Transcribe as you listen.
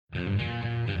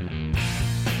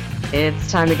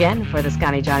It's time again for the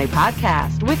Scotty Johnny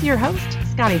podcast with your host,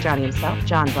 Scotty Johnny himself,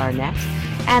 John Barnett,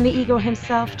 and the ego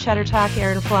himself, Cheddar Talk,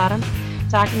 Aaron Flottam,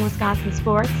 talking Wisconsin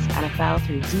sports, NFL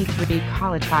through D3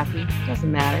 college hockey,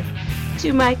 doesn't matter.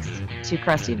 2 mics, 2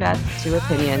 crusty vets, 2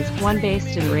 opinions, one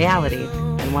based in reality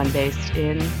and one based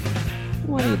in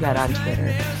what do you bet on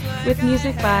Twitter, with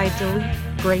music by Delete,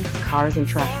 Grace, Cars, and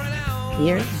Trucks.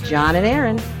 Here's Jon and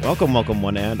Aaron. Welcome,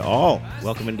 one and all.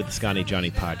 Welcome into the Scotty Johnny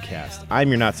podcast. I'm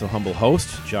your not-so-humble host,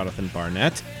 Jonathan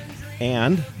Barnett,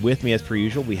 and with me, as per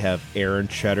usual, we have Aaron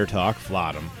Cheddar Talk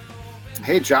Flottam.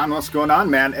 Hey, John, what's going on,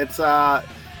 man? It's like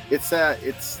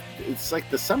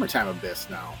the summertime abyss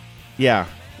now. Yeah,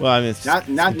 well, I mean, it's not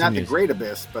the great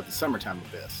abyss, but the summertime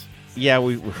abyss. Yeah,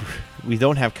 we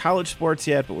don't have college sports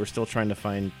yet, but we're still trying to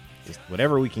find just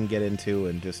whatever we can get into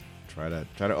and just try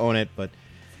to own it. But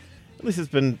at least it's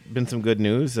been some good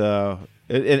news. And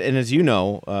as you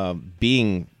know,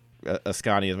 being a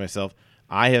Scotty as myself,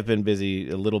 I have been busy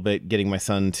a little bit getting my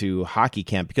son to hockey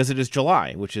camp because it is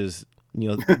July, which is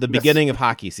the beginning of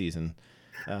hockey season.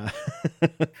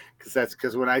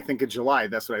 Because when I think of July,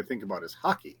 that's what I think about is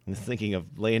hockey. I'm thinking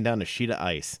of laying down a sheet of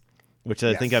ice, which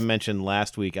I think I mentioned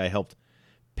last week. I helped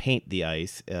paint the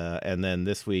ice, and then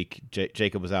this week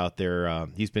Jacob was out there.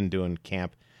 He's been doing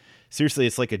camp. Seriously,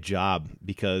 it's like a job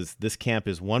because this camp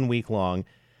is 1 week long.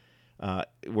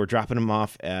 We're dropping him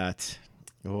off at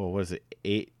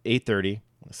 8:30,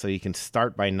 so you can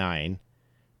start by 9.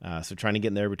 So trying to get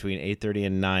in there between 8:30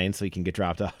 and 9 so you can get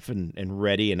dropped off and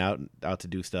ready and out to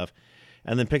do stuff.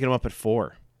 And then picking him up at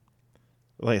 4.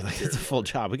 Like it's a full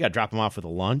job. We got to drop him off with a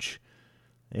lunch.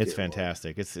 It's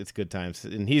fantastic. It's good times.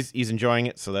 And he's enjoying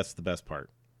it, so that's the best part.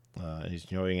 He's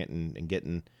enjoying it and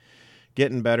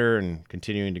getting better and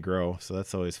continuing to grow. So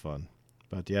that's always fun.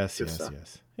 But yes.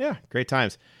 Yeah, great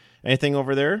times. Anything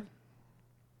over there?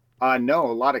 No,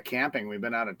 a lot of camping. We've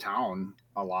been out of town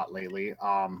a lot lately.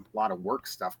 A lot of work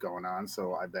stuff going on.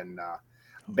 So I've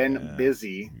been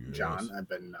busy, John. I've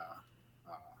been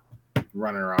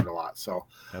running around a lot. So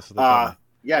Holly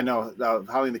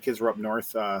and the kids were up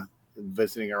north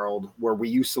visiting where we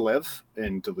used to live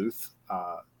in Duluth,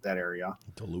 that area.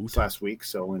 Duluth last week.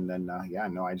 So and then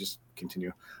I just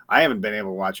continue. I haven't been able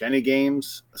to watch any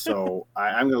games, so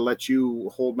I'm going to let you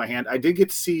hold my hand. I did get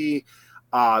to see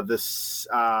this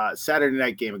Saturday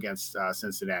night game against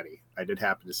Cincinnati. I did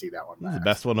happen to see that one. The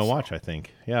best one to watch, I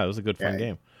think. Yeah, it was a good fun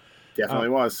game. Definitely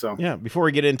was. So yeah, before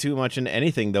we get into much into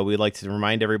anything, though, we'd like to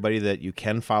remind everybody that you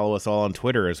can follow us all on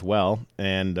Twitter as well.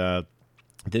 And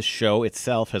this show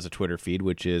itself has a Twitter feed,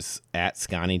 which is at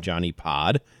Scotty Johnny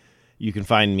Pod. You can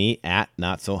find me at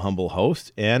Not So Humble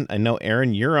Host. And I know,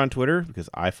 Aaron, you're on Twitter because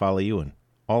I follow you, and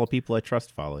all the people I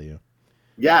trust follow you.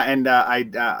 Yeah, and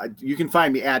you can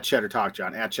find me at Cheddar Talk,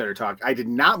 John, at Cheddar Talk. I did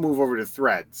not move over to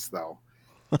Threads, though.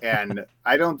 And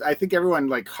I think everyone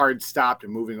hard stopped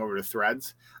moving over to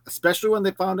Threads, especially when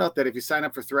they found out that if you sign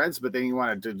up for Threads, but then you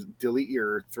want to delete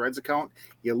your Threads account,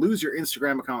 you lose your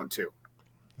Instagram account too.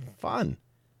 Fun.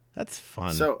 That's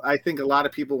fun. So I think a lot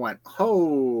of people went,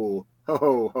 ho, ho,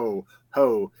 ho, ho,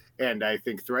 ho. And I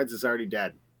think Threads is already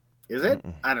dead. Is it?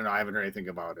 Mm-mm. I don't know. I haven't heard anything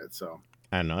about it. So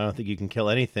I don't know. I don't think you can kill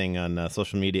anything on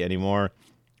social media anymore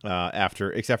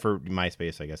except for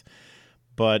MySpace, I guess.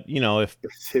 But, if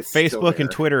it's Facebook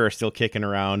and Twitter are still kicking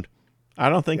around, I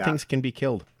don't think things can be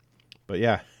killed. But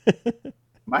yeah.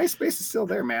 MySpace is still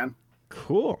there, man.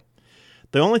 Cool.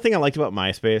 The only thing I liked about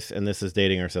MySpace, and this is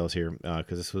dating ourselves here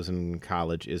because this was in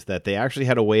college, is that they actually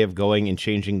had a way of going and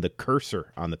changing the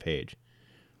cursor on the page.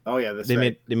 Oh, yeah, that's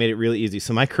right. They made it really easy.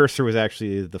 So my cursor was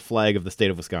actually the flag of the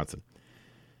state of Wisconsin.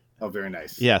 Oh, very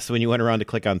nice. Yeah, so when you went around to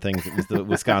click on things, it was the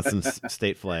Wisconsin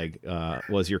state flag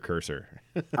was your cursor.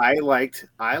 I liked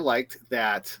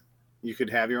that you could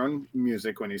have your own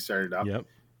music when you started up. Yep.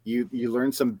 You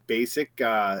learned some basic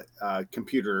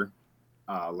computer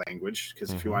language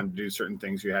because if you wanted to do certain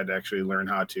things, you had to actually learn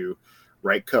how to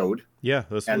write code. Yeah,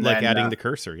 that's like adding the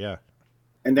cursor. Yeah.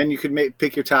 And then you could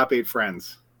pick your top 8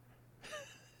 friends.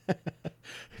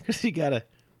 Because you gotta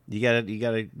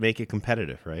make it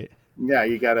competitive, right? Yeah,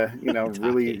 you gotta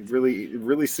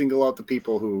really single out the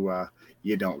people who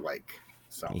you don't like.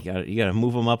 So you gotta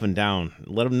move them up and down.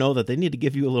 Let them know that they need to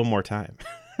give you a little more time.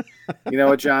 You know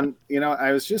what, John?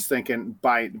 I was just thinking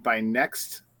by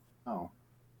next. Oh,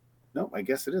 no, I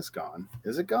guess it is gone.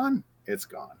 Is it gone? It's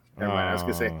gone. Never mind. I was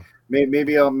gonna say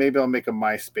maybe I'll make a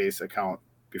MySpace account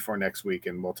before next week,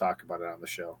 and we'll talk about it on the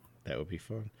show. That would be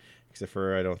fun. Except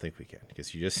for I don't think we can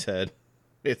because you just said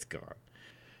it's gone.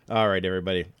 All right,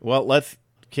 everybody. Well, let's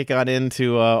kick on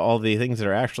into all the things that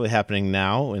are actually happening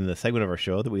now in the segment of our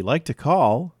show that we like to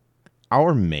call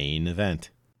our main event.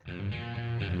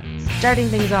 Starting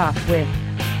things off with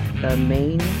the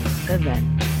main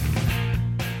event.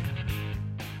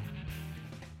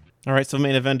 All right, so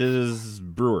main event is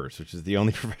Brewers, which is the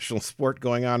only professional sport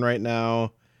going on right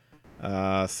now.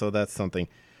 So that's something.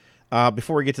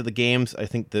 Before we get to the games, I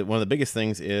think that one of the biggest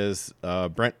things is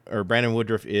Brandon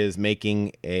Woodruff is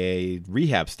making a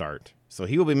rehab start. So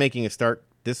he will be making a start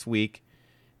this week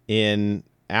in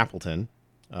Appleton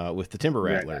with the Timber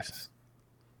Rattlers. Nice.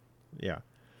 Yeah.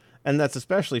 And that's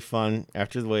especially fun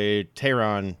after the way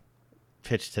Tehran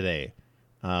pitched today.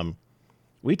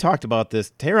 We talked about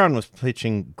this. Tehran was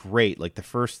pitching great. Like the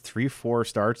first 3-4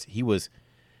 starts, he was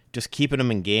just keeping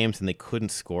them in games and they couldn't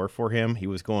score for him. He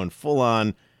was going full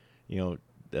on,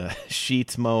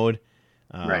 Sheets mode.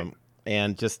 Right.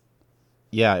 And just,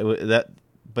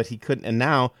 but he couldn't. And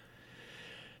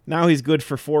now he's good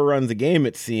for 4 runs a game,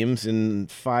 it seems, in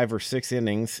 5 or 6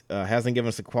 innings. Hasn't given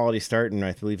us a quality start in,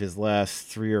 I believe, his last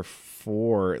 3 or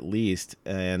 4 at least.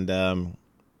 And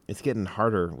it's getting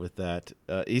harder with that.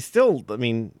 He's still,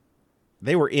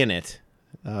 they were in it.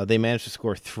 They managed to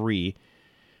score 3.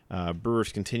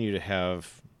 Brewers continue to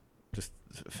have just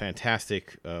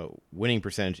fantastic winning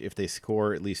percentage if they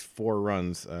score at least 4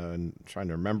 runs. I'm trying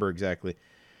to remember exactly.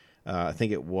 I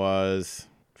think it was...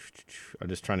 I'm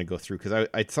just trying to go through because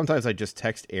I sometimes I just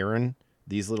text Aaron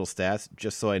these little stats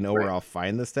just so I know where I'll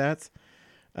find the stats.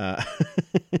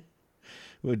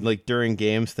 Like during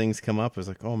games, things come up. I was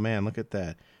like, oh man, look at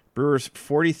that. Brewers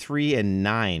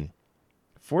 43-9.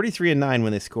 43-9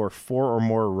 when they score 4 or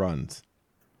more runs.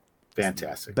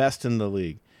 Fantastic. Best in the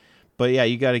league. But yeah,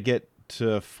 you got to get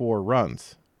to 4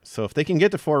 runs. So if they can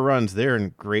get to 4 runs, they're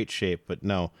in great shape. But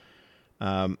no,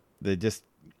 they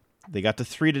got to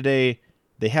 3 today.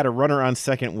 They had a runner on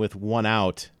second with 1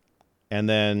 out, and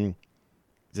then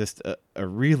just a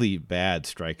really bad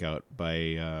strikeout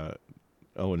by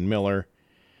Owen Miller.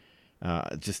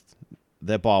 Just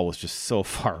that ball was just so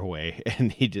far away,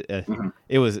 and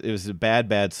it was a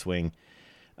bad swing.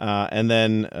 And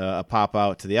then a pop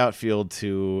out to the outfield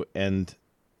to end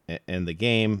the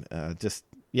game.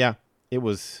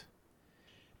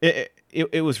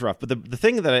 It was rough, but the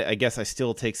thing that I guess I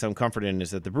still take some comfort in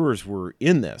is that the Brewers were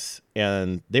in this,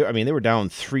 and they were down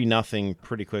 3-0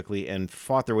 pretty quickly and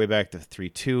fought their way back to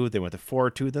 3-2. They went to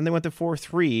 4-2, then they went to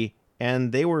 4-3,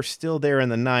 and they were still there in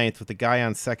the 9th with the guy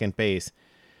on second base.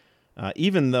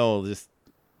 Even though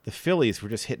the Phillies were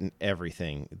just hitting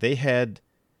everything, they had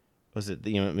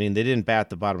they didn't bat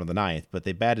the bottom of the 9th, but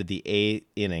they batted the 8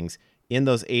 innings. In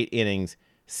those 8 innings,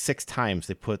 6 times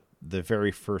they put the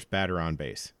very first batter on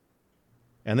base.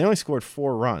 And they only scored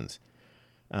 4 runs.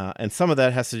 And some of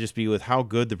that has to just be with how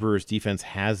good the Brewers' defense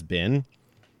has been.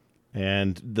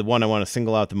 And the one I want to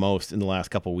single out the most in the last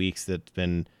couple of weeks that's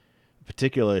been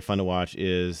particularly fun to watch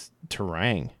is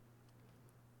Terang.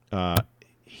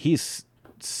 He's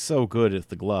so good at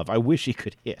the glove. I wish he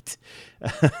could hit.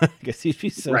 Because he'd be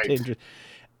so dangerous.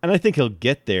 And I think he'll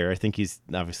get there. I think he's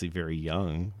obviously very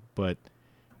young. But,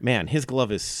 man, his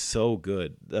glove is so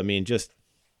good. Just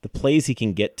the plays he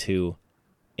can get to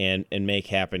and make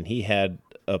happen. He had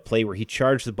a play where he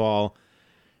charged the ball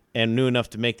and knew enough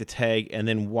to make the tag, and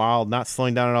then while not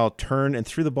slowing down at all, turned and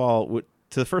threw the ball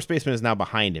to the first baseman is now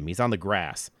behind him. He's on the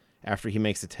grass after he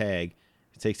makes the tag.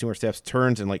 He takes 2 more steps,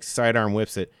 turns, and sidearm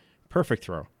whips it. Perfect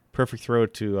throw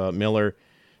to Miller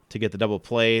to get the double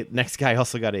play. Next guy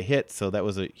also got a hit, so that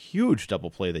was a huge double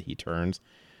play that he turns.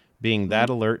 Being that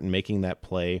alert and making that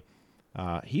play,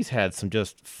 he's had some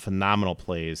just phenomenal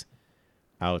plays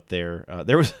out there.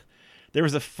 There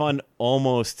was a fun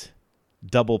almost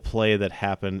double play that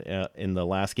happened in the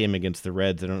last game against the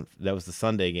Reds. That was the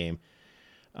Sunday game.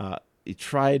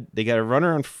 They got a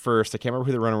runner on first. I can't remember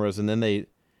who the runner was, and then they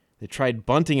tried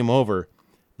bunting him over.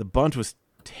 The bunt was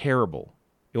terrible.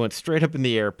 It went straight up in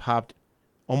the air, popped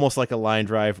almost like a line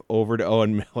drive over to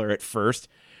Owen Miller at first,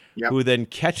 who then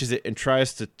catches it and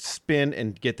tries to spin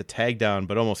and get the tag down,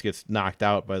 but almost gets knocked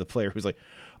out by the player who's like,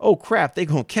 oh crap, they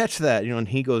gonna catch that, and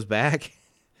he goes back.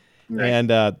 Right. And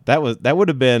that would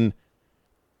have been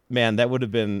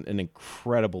an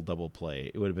incredible double play.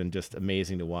 It would have been just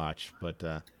amazing to watch. But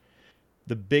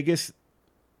the biggest.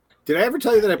 Did I ever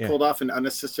tell you that I pulled off an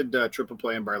unassisted triple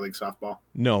play in bar league softball?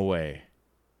 No way.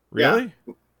 Really?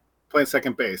 Yeah. Playing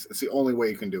second base. It's the only way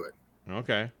you can do it.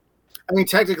 Okay.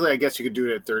 Technically, I guess you could do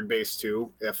it at third base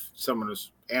too if someone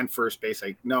was, and first base.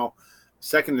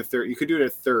 Second to third. You could do it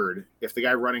at third if the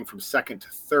guy running from second to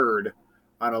third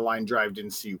on a line drive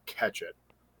didn't see you catch it.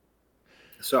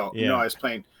 So I was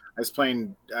playing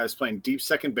deep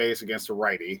second base against a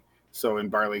righty. So in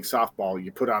bar league softball,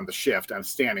 you put on the shift. I'm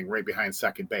standing right behind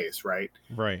second base, right?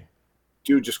 Right.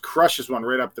 Dude just crushes one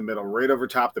right up the middle, right over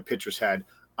top the pitcher's head.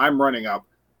 I'm running up,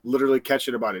 literally catch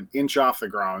it about an inch off the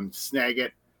ground, snag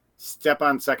it, step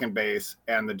on second base,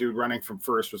 and the dude running from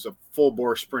first was a full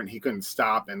bore sprint. He couldn't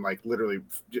stop, and like literally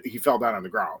he fell down on the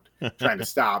ground trying to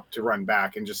stop to run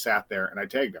back, and just sat there, and I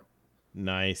tagged him.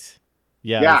 Nice.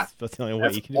 Yeah, Yeah, that's the only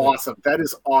way you can do awesome. That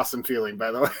is awesome feeling,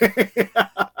 by the way.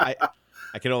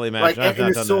 I can only imagine. Like, and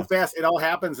it's so fast. It all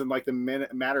happens in like the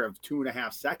matter of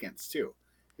 2.5 seconds too.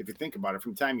 If you think about it,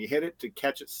 from the time you hit it to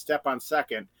catch it, step on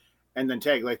second, and then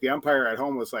tag. Like the umpire at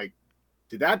home was like,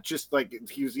 did that just like,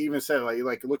 he was even said,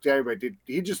 like looked at everybody, did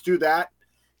he just do that?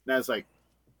 And I was like,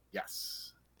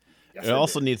 yes. It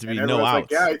also needs to be no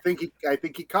outs. Like, yeah, I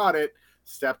think he caught it,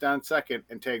 stepped on second,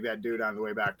 and tagged that dude on the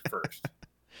way back to first.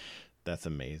 That's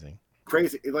amazing.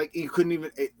 Crazy. Like he couldn't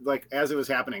even, like as it was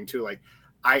happening too, like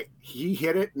he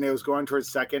hit it and it was going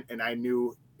towards second, and I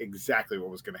knew exactly what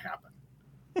was going to happen.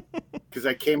 Because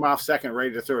I came off second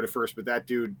ready to throw to first, but that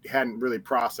dude hadn't really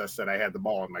processed that I had the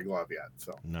ball in my glove yet.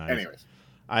 So nice. Anyways,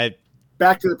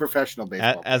 back to the professional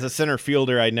baseball. As a center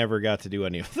fielder, I never got to do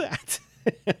any of that.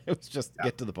 It was just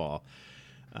get to the ball.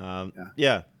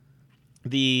 Yeah.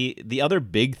 The other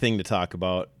big thing to talk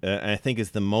about, I think,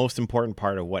 is the most important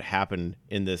part of what happened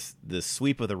in this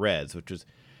sweep of the Reds, which was,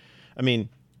 I mean,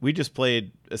 we just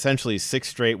played essentially 6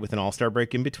 straight with an all-star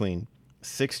break in between,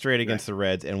 6 straight against the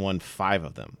Reds, and won 5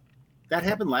 of them. That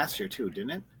happened last year too, didn't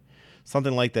it?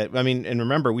 Something like that. I mean, and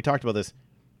remember, we talked about this.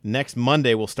 Next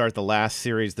Monday, we'll start the last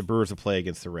series the Brewers will play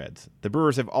against the Reds. The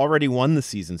Brewers have already won the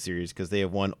season series because they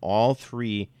have won all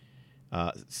 3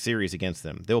 series against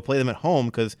them. They will play them at home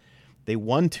because they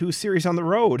won 2 series on the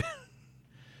road.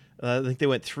 I think they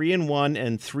went 3-1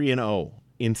 and 3-0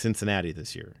 in Cincinnati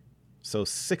this year. So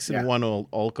 6-1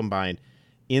 all combined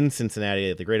in Cincinnati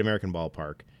at the Great American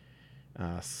Ballpark.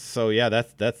 So yeah,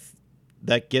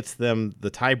 that gets them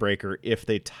the tiebreaker if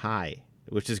they tie,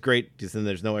 which is great because then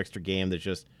there's no extra game. There's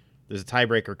a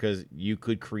tiebreaker because you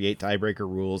could create tiebreaker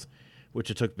rules,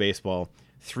 which it took baseball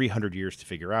 300 years to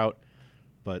figure out,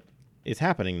 but it's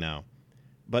happening now.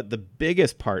 But the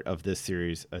biggest part of this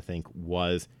series, I think,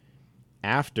 was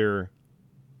after,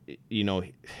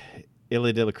 Ilya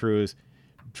de la Cruz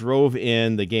drove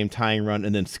in the game tying run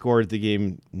and then scored the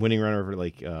game winning run over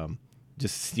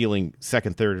just stealing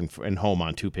second, third, and home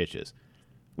on 2 pitches,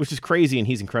 which is crazy, and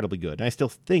he's incredibly good. And I still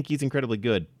think he's incredibly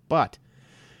good, but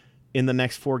in the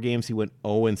next 4 games, he went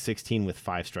 0-16 with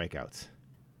 5 strikeouts.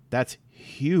 That's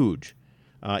huge.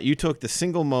 You took the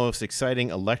single most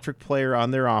exciting electric player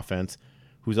on their offense,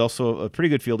 who's also a pretty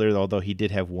good fielder, although he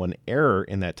did have 1 error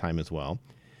in that time as well.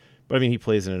 But, I mean, he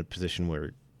plays in a position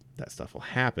where that stuff will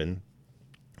happen.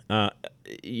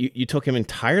 You took him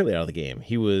entirely out of the game.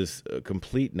 He was a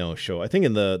complete no-show. I think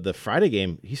in the Friday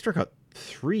game, he struck out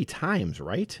 3 times,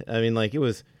 right? I mean, it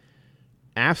was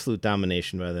absolute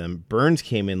domination by them. Burns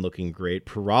came in looking great.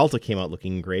 Peralta came out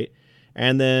looking great.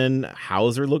 And then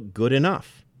Hauser looked good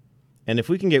enough. And if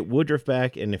we can get Woodruff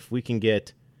back and if we can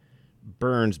get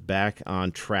Burns back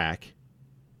on track,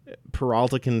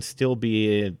 Peralta can still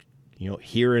be,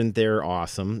 here and there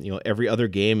awesome. Every other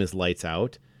game is lights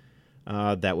out.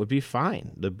 That would be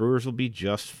fine. The Brewers will be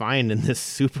just fine in this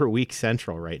super weak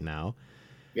Central right now.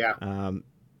 Yeah.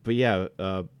 But yeah,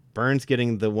 Burns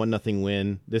getting the 1-0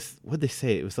 win. What'd they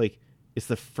say? It was it's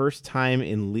the first time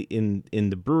in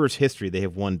the Brewers' history they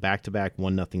have won back-to-back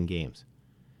 1-0 games.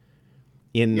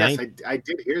 I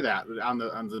did hear that on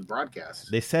the broadcast.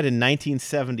 They said in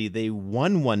 1970 they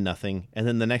won 1-0, and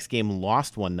then the next game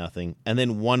lost 1-0, and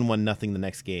then won 1-0 the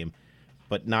next game,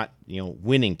 but not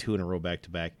winning 2 in a row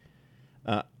back-to-back.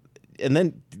 And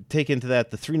then take into that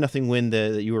the 3-0 win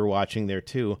that you were watching there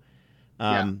too.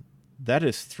 That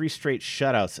is 3 straight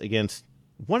shutouts against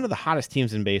one of the hottest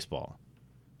teams in baseball.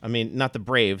 I mean, not the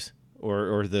Braves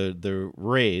or the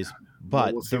Rays,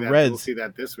 but the Reds. We'll see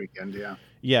that this weekend. Yeah.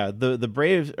 Yeah. The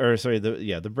Braves,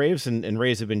 the Braves and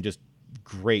Rays have been just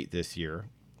great this year.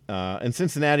 And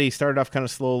Cincinnati started off kind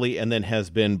of slowly and then has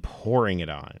been pouring it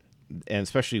on, and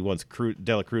especially once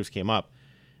De La Cruz came up.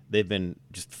 They've been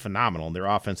just phenomenal. Their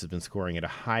offense has been scoring at a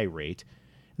high rate.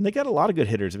 And they got a lot of good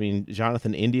hitters. I mean,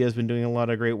 Jonathan India has been doing a lot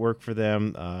of great work for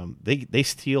them. They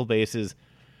steal bases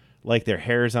like their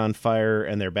hair's on fire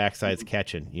and their backside's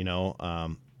catching,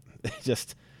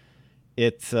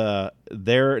 they're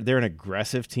an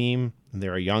aggressive team.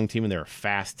 They're a young team and they're a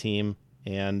fast team.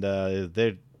 And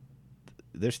they're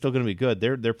still going to be good.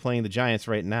 They're playing the Giants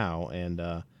right now,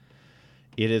 and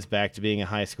it is back to being a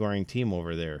high-scoring team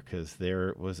over there because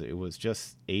it was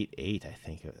just 8-8, I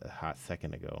think, a hot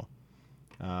second ago.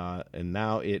 And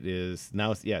now it's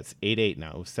 8-8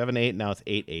 now. It was 7-8, now it's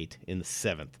 8-8 in the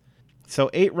 7th. So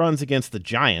 8 runs against the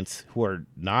Giants, who are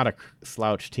not a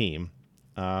slouch team,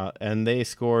 and they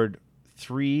scored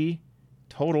 3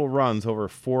 total runs over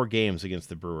 4 games against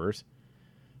the Brewers.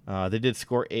 They did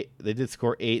score 8. They did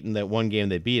score 8 in that one game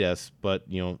they beat us, but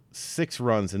 6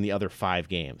 runs in the other 5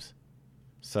 games.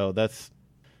 So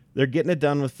they're getting it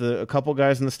done with a couple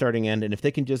guys in the starting end, and if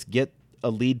they can just get a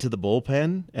lead to the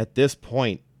bullpen at this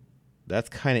point, that's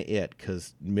kind of it.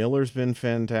 Because Miller's been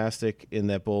fantastic in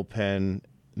that bullpen.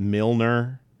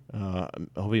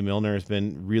 Hobie Milner has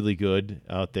been really good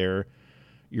out there.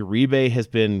 Uribe has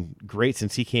been great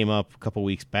since he came up a couple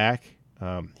weeks back.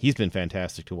 He's been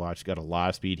fantastic to watch. Got a lot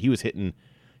of speed. He was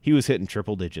hitting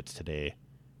triple digits today,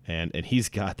 and he's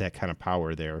got that kind of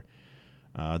power there.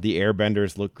 The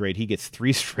airbenders look great. He gets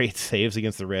 3 straight saves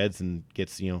against the Reds and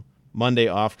gets Monday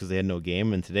off because they had no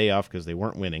game, and today off because they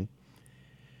weren't winning.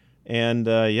 And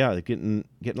they're getting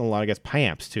a lot of guys.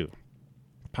 Piamps too.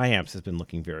 Piamps has been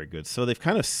looking very good. So they've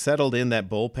kind of settled in that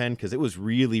bullpen because it was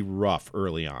really rough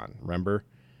early on. Remember?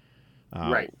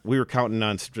 Right. We were counting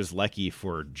on Strzelecki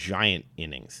for giant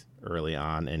innings early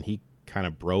on, and he kind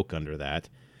of broke under that.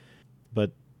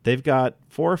 But they've got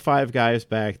 4 or 5 guys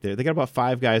back there. They got about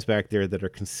 5 guys back there that are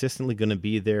consistently going to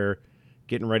be there,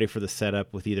 getting ready for the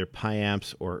setup with either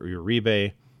Piamps or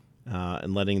Uribe,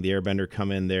 and letting the airbender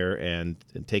come in there and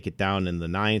take it down in the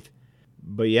 9th.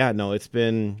 But yeah, no, it's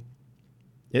been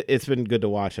good to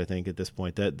watch. I think at this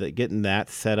point that getting that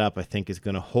set up, I think, is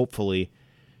going to hopefully,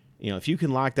 if you can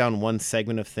lock down one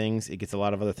segment of things, it gets a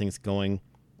lot of other things going.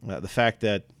 The fact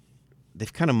that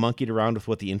they've kind of monkeyed around with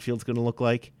what the infield's going to look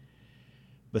like,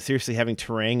 but seriously, having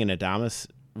Terang and Adames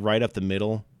right up the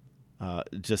middle,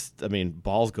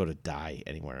 balls go to die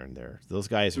anywhere in there. Those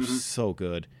guys are so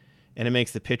good, and it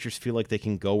makes the pitchers feel like they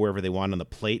can go wherever they want on the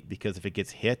plate, because if it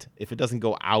gets hit, if it doesn't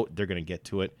go out, they're going to get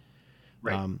to it.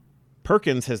 Right.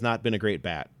 Perkins has not been a great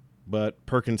bat, but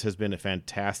Perkins has been a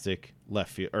fantastic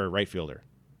right fielder.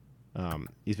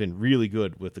 He's been really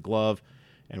good with the glove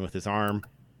and with his arm.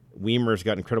 Weimer's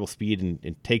got incredible speed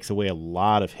and takes away a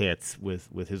lot of hits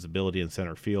with his ability in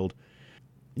center field.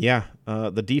 Yeah,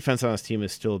 the defense on his team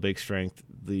is still a big strength.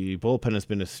 The bullpen has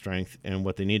been a strength, and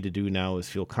what they need to do now is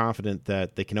feel confident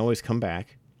that they can always come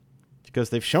back, because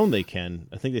they've shown they can.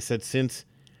 I think they said since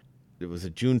it was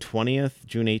June 20th,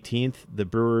 June 18th, the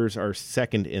Brewers are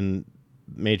second in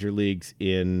major leagues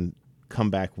in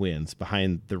comeback wins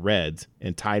behind the Reds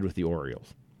and tied with the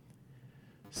Orioles.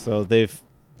 So they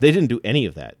didn't do any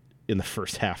of that in the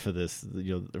first half of this,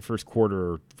 the first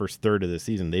quarter or first third of the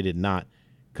season. They did not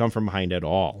come from behind at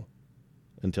all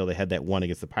until they had that one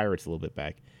against the Pirates a little bit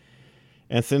back.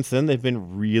 And since then, they've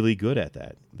been really good at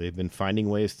that. They've been finding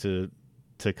ways to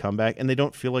come back, and they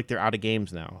don't feel like they're out of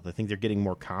games now. I think they're getting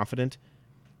more confident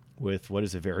with what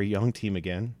is a very young team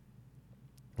again.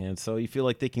 And so you feel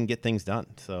like they can get things done.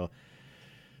 So,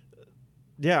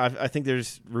 yeah, I think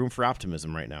there's room for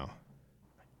optimism right now.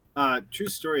 True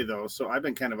story, though. So I've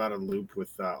been kind of out of the loop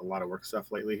with a lot of work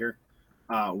stuff lately here.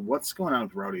 What's going on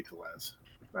with Rowdy Tellez,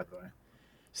 by the way?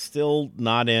 Still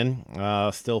not in.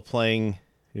 Still playing.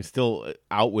 He's still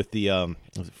out with the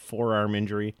forearm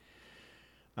injury.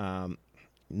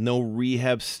 No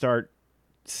rehab start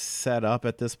set up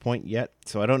at this point yet,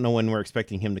 so I don't know when we're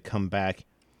expecting him to come back.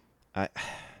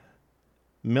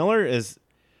 Miller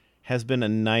has been a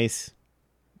nice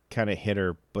kind of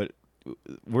hitter, but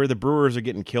where the Brewers are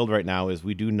getting killed right now is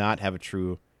we do not have a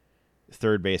true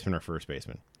third baseman or first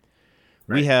baseman.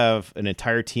 Right. We have an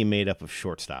entire team made up of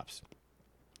shortstops.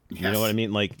 Yes. You know what I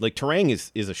mean? Like Terang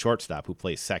is a shortstop who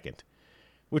plays second,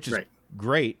 which is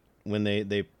great when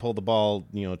they pull the ball,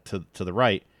 to the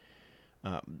right.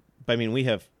 But I mean, we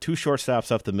have 2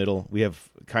 shortstops up the middle. We have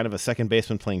kind of a second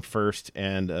baseman playing first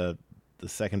and the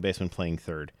second baseman playing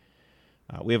third.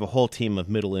 We have a whole team of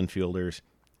middle infielders,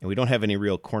 and we don't have any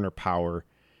real corner power.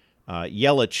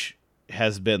 Yelich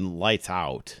has been lights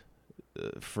out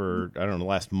for, the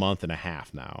last month and a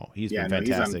half now. He's been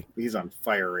fantastic. He's on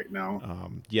fire right now.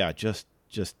 Just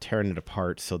tearing it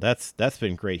apart. So that's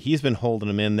been great. He's been holding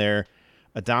him in there.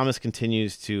 Adames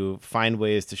continues to find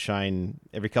ways to shine.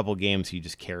 Every couple of games, he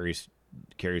just carries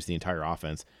the entire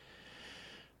offense.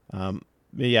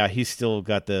 He's still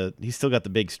got the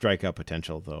big strikeout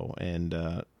potential though, and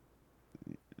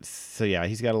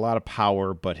he's got a lot of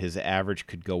power, but his average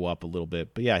could go up a little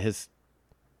bit. But yeah,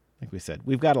 like we said,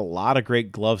 we've got a lot of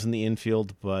great gloves in the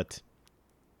infield, but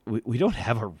we don't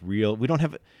have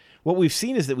what we've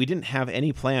seen is that we didn't have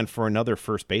any plan for another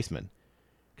first baseman.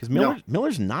 Because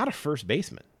Miller's not a first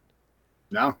baseman.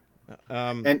 No.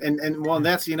 And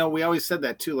that's, we always said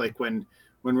that too. Like when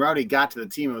Rowdy got to the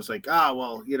team, it was like,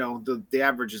 the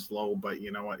average is low, but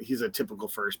you know what? He's a typical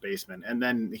first baseman. And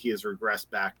then he has regressed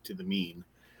back to the mean.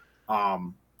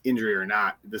 injury or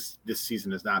not, this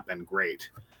season has not been great.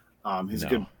 He's No.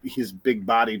 good. He's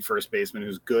big-bodied first baseman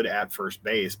who's good at first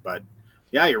base. But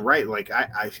yeah, you're right. Like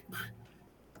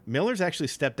Miller's actually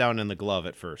stepped down in the glove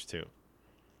at first too.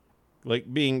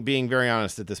 Like being very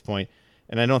honest at this point,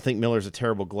 and I don't think Miller's a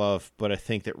terrible glove, but I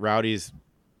think that Rowdy's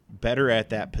better at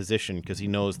that position because he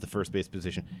knows the first base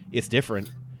position. It's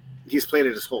different. he's played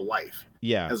it his whole life.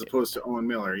 Yeah. As opposed to Owen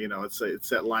Miller, it's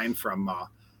that line from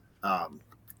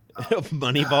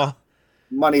Moneyball.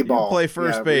 Moneyball. You play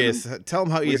first base. Tell him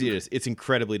how easy it is. It's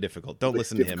incredibly difficult. Don't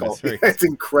listen to him. It's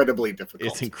incredibly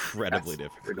difficult. It's incredibly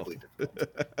difficult.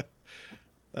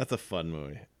 That's a fun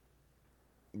movie.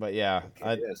 But yeah,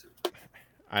 I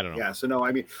don't know. Yeah, so no,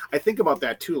 I mean, I think about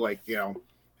that too, like, because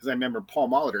I remember Paul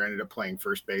Molitor ended up playing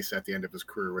first base at the end of his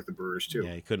career with the Brewers too.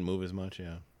 Yeah, he couldn't move as much,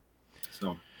 yeah.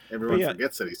 So everyone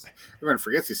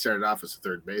forgets he started off as a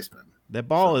third baseman. That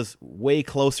ball is way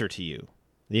closer to you.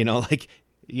 Like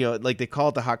they call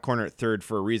it the hot corner at third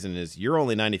for a reason, is you're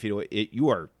only 90 feet away. You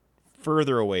are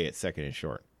further away at second and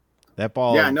short. That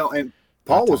ball. Yeah, no, and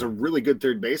Paul was a really good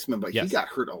third baseman, but he got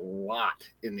hurt a lot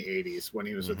in the 80s when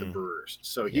he was with the Brewers.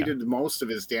 So he did most of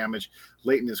his damage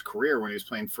late in his career when he was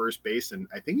playing first base, and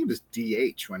I think he was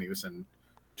DH when he was in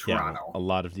Toronto. Yeah, a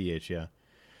lot of DH, yeah.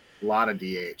 A lot of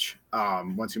DH.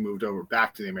 Once he moved over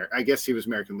back to the American, I guess he was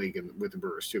American League with the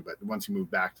Brewers too, but once he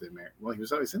moved back to the American, well, he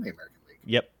was always in the American League.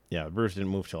 Yep. Yeah, the Brewers didn't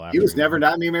move till after. He was never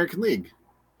not in the American League.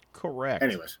 Correct.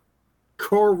 Anyways,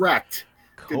 correct.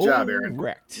 Good job, Aaron.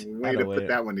 Correct. Way to put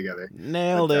that one together.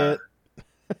 Nailed it.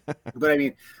 But I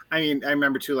mean, I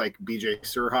remember too, like BJ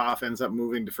Surhoff ends up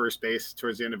moving to first base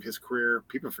towards the end of his career.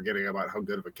 People forgetting about how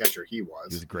good of a catcher he was.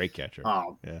 He was a great catcher.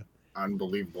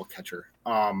 Unbelievable catcher.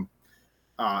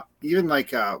 Even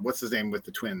like what's his name with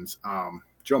the Twins?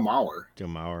 Joe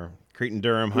Mauer. Creighton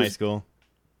Durham High School.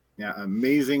 Yeah,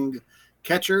 amazing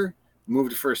catcher.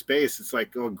 Moved to first base. It's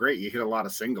like, oh great, you hit a lot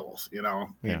of singles.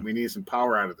 We need some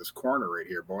power out of this corner right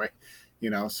here, boy.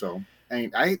 So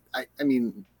I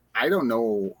mean, I don't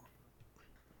know.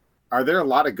 Are there a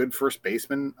lot of good first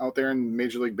basemen out there in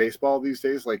Major League Baseball these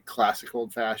days? Like classic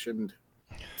old fashioned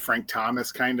Frank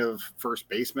Thomas kind of first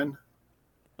baseman?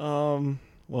 Well,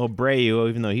 Abreu,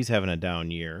 even though he's having a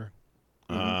down year,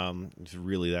 is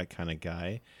really that kind of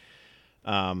guy.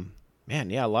 Man,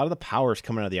 yeah, a lot of the power is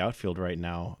coming out of the outfield right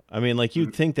now. I mean, like,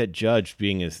 you'd think that Judge,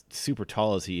 being as super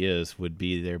tall as he is, would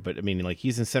be there. But, I mean, like,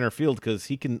 he's in center field because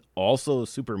he can also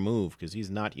super move because he's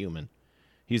not human.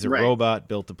 He's a robot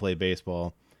built to play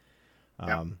baseball.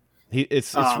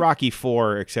 It's Rocky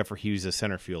IV, except for he was a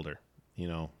center fielder,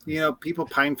 people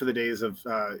pine for the days of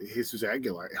Jesus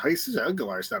Aguilar. Jesus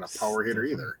Aguilar's not a power hitter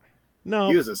either. No.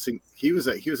 He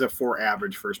was a 4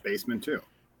 average first baseman, too.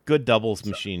 Good doubles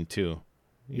machine, too.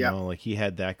 You know, like he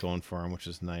had that going for him, which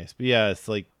is nice. But yeah, it's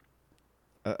like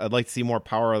I'd like to see more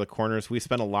power out of the corners. We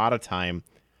spent a lot of time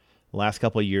the last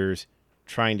couple of years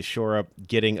trying to shore up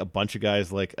getting a bunch of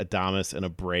guys like Adames and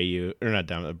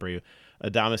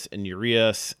Adames and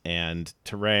Urias and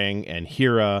Terang and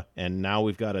Hira, and now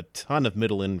we've got a ton of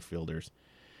middle infielders.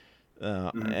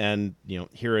 And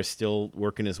Hira's still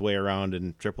working his way around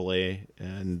in AAA,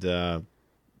 and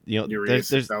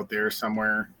Urias is out there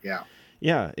somewhere.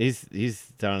 Yeah,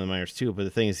 he's down in the minors too. But the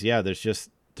thing is,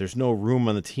 there's no room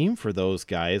on the team for those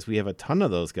guys. We have a ton of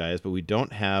those guys, but we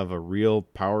don't have a real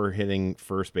power hitting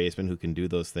first baseman who can do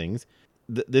those things.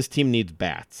 This team needs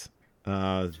bats.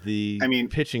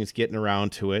 Pitching's getting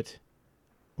around to it.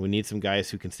 We need some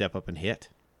guys who can step up and hit.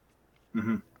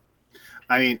 Mm-hmm.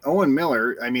 I mean, Owen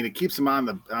Miller. I mean, it keeps him on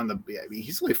the.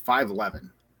 He's only 5'11",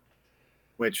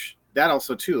 which. That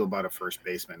also, too, about a first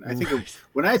baseman. I think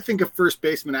when I think of first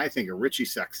baseman, I think of Richie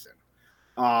Sexton.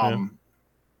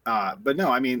 But no,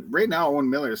 I mean, right now, Owen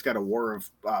Miller's got a WAR of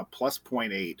plus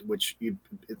 0.8, which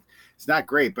it's not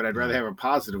great, but I'd rather have a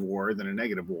positive WAR than a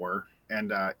negative WAR.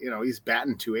 And, he's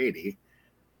batting 280.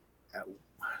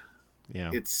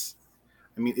 It's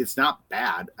not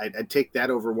bad. I'd take that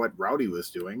over what Rowdy was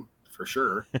doing, for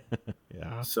sure.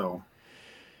 Yeah. So...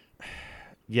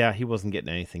 Yeah, he wasn't getting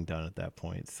anything done at that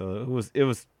point. So it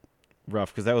was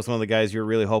rough because that was one of the guys you were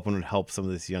really hoping would help some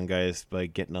of these young guys by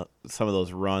getting some of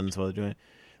those runs while they're doing it.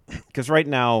 Because right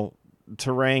now,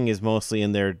 Terang is mostly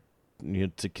in there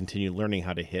to continue learning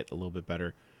how to hit a little bit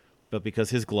better. But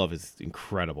because his glove is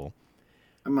incredible.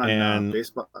 I'm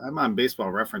on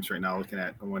Baseball Reference right now looking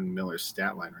at Owen Miller's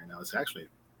stat line right now. It's actually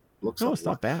looks it's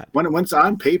not bad. When it's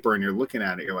on paper and you're looking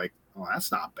at it, you're like, oh,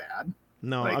 that's not bad.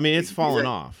 No, I mean, it's fallen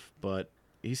off, but...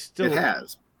 He's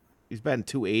batting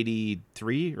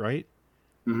 283, right?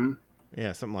 Mm-hmm.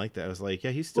 Yeah, something like that. I was like,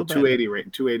 he's still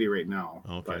 280 right now.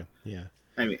 Okay, but,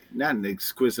 I mean, not an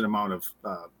exquisite amount of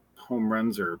home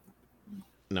runs or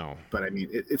no. But I mean,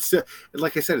 it's still,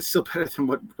 like I said, it's still better than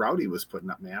what Rowdy was putting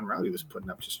up, man. Rowdy was putting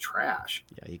up just trash.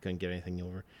 Yeah, he couldn't get anything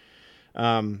over.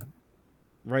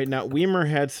 Right now, Weimer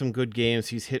had some good games.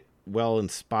 He's hit well in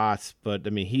spots, but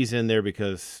I mean, he's in there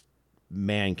because,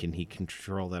 man, can he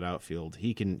control that outfield?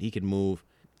 He can move,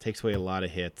 takes away a lot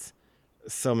of hits.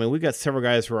 So I mean, we've got several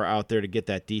guys who are out there to get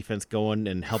that defense going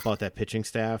and help out that pitching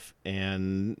staff,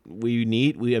 and we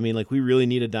really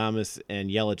need Adames and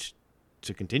Yelich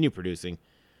to continue producing,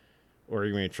 or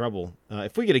you're in trouble.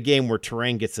 If we get a game where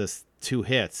Terang gets us 2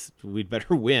 hits, we'd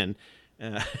better win.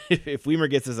 If Weimer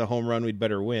gets us a home run, we'd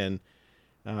better win.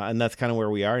 And that's kind of where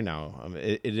we are now.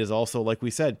 It is also, like we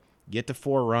said, get to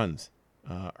 4 runs.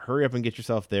 Hurry up and get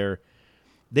yourself there.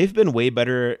 They've been way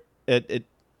better at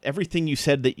everything you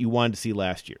said that you wanted to see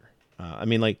last year. I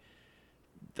mean, like,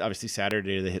 obviously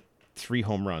Saturday they hit 3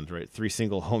 home runs, right? 3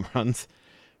 single home runs.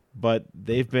 But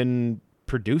they've been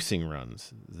producing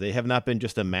runs. They have not been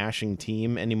just a mashing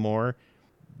team anymore.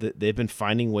 They've been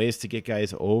finding ways to get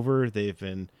guys over. They've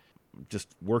been just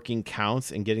working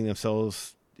counts and getting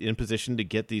themselves in position to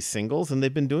get these singles, and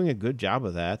they've been doing a good job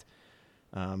of that.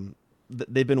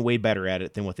 They've been way better at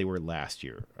it than what they were last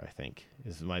year, I think,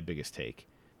 is my biggest take.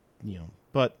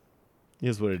 But it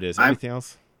is what it is. Anything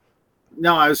else?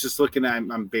 No, I was just looking at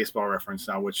I'm Baseball Reference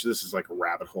now, which this is like a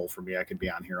rabbit hole for me. I could be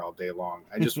on here all day long.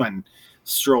 I just went and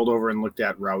strolled over and looked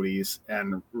at Rowdy's,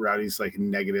 and Rowdy's like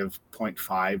negative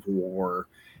 0.5 WAR.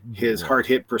 His hard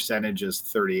hit percentage is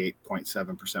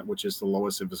 38.7%, which is the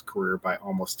lowest of his career by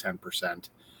almost 10%.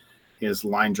 His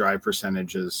line drive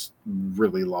percentage is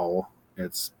really low.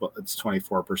 It's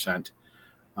 24%.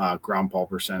 Ground ball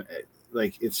percent,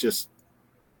 like, it's just,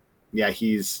 yeah,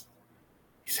 he's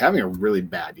having a really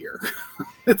bad year.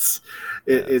 And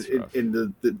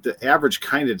the average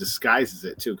kind of disguises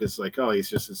it too, because like, oh,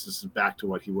 this is back to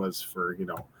what he was for,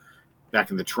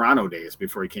 back in the Toronto days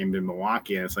before he came to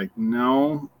Milwaukee. And it's like,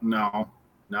 no.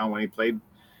 When he played,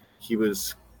 he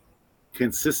was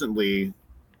consistently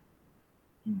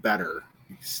better.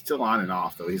 He's still on and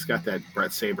off though. He's got that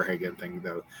Brett Saberhagen thing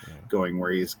though, going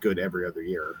where he's good every other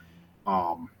year.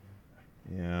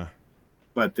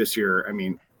 But this year, I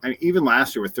mean, even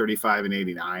last year with 35 and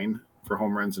 89 for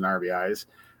home runs and RBIs,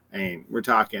 I mean, we're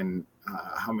talking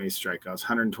how many strikeouts?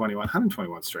 121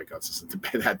 strikeouts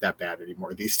isn't that bad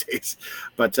anymore these days,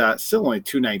 but still only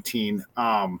 219.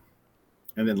 And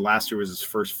then last year was his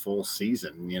first full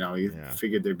season. You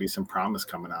figured there'd be some promise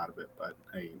coming out of it, but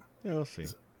I mean, we'll see.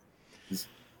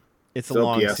 It's a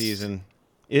long season.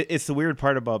 It's the weird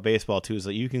part about baseball too, is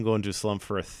that you can go into a slump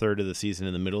for a third of the season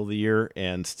in the middle of the year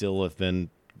and still have been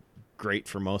great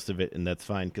for most of it, and that's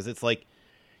fine, because it's like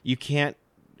you can't,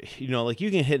 like,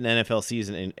 you can hit an NFL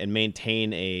season and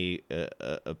maintain a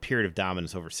period of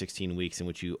dominance over 16 weeks in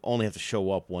which you only have to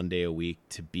show up 1 day a week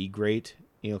to be great,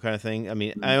 kind of thing. I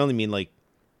mean, I only mean like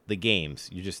the games.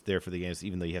 You're just there for the games,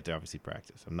 even though you have to obviously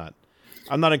practice.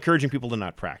 I'm not encouraging people to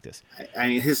not practice. I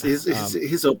mean, his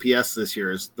OPS this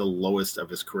year is the lowest of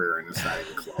his career, and it's not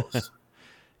even close.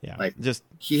 Yeah, like, just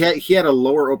he had a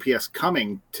lower OPS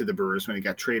coming to the Brewers when he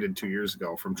got traded 2 years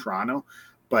ago from Toronto,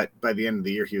 but by the end of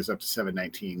the year he was up to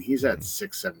 719. He's at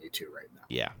 672 right now.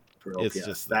 Yeah, for OPS. It's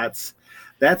just that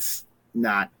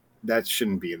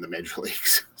shouldn't be in the major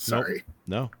leagues. Sorry,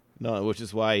 no, which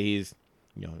is why he's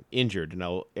injured, and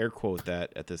I'll air quote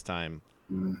that at this time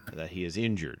that he is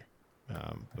injured.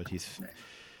 But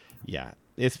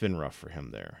it's been rough for him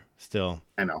there. Still,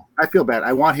 I know. I feel bad.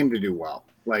 I want him to do well.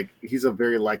 Like, he's a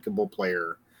very likable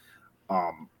player.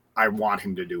 I want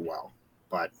him to do well,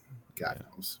 but God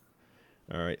knows.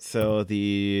 All right. So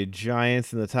the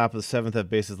Giants in the top of the 7th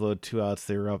have bases loaded, 2 outs.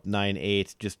 They were up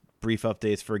 9-8. Just brief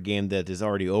updates for a game that is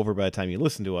already over by the time you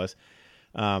listen to us.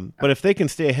 But if they can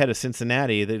stay ahead of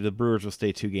Cincinnati, the Brewers will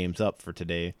stay 2 games up for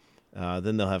today.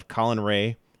 Then they'll have Colin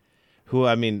Ray, who,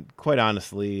 I mean, quite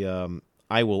honestly,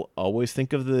 I will always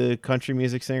think of the country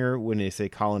music singer when they say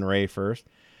Colin Ray first.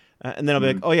 And then I'll be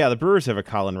like, oh, yeah, the Brewers have a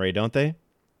Colin Ray, don't they?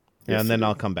 Yes, and then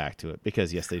I'll come back to it,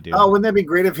 because, yes, they do. Oh, wouldn't that be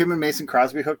great if him and Mason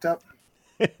Crosby hooked up?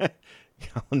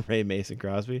 Colin Ray, Mason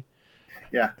Crosby?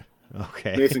 Yeah.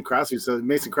 Okay. Mason Crosby's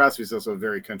also a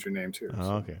very country name, too.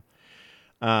 Oh, okay.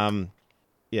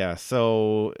 Yeah,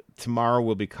 so tomorrow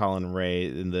will be Colin Ray,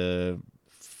 and the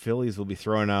Phillies will be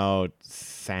throwing out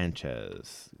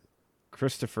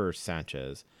Christopher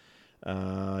Sanchez.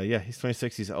 He's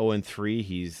 26. He's 0-3.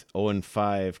 He's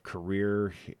 0-5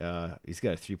 career. He's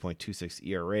got a 3.26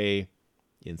 ERA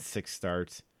in 6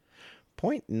 starts.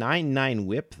 0.99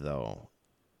 WHIP though.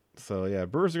 So yeah,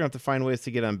 Brewers are going to have to find ways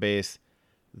to get on base.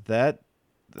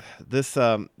 This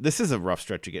is a rough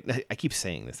stretch again. I keep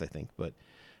saying this, I think, but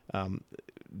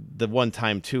the one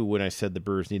time too when I said the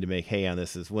Brewers need to make hay on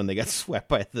this is when they got swept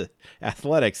by the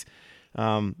Athletics.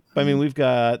 But I mean, we've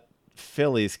got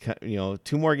Phillies,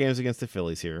 2 more games against the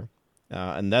Phillies here,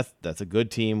 and that's a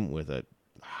good team with a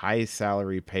high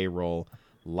salary payroll,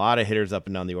 a lot of hitters up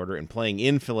and down the order, and playing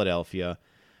in Philadelphia,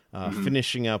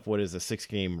 finishing up what is a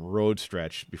 6-game road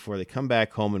stretch before they come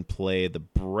back home and play the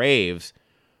Braves,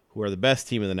 who are the best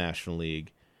team in the National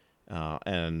League,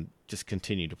 and just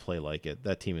continue to play like it.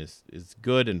 That team is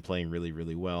good and playing really,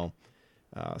 really well.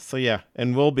 So yeah,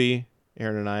 and we'll be,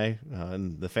 Aaron and I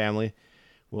and the family,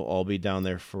 we'll all be down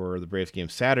there for the Braves game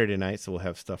Saturday night, so we'll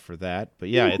have stuff for that. But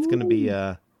yeah, it's going to be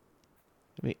an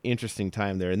interesting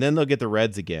time there. And then they'll get the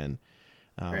Reds again.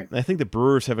 Right. I think the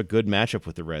Brewers have a good matchup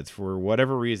with the Reds for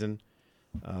whatever reason.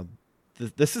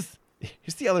 Here's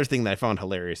the other thing that I found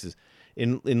hilarious is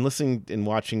in listening and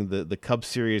watching the Cubs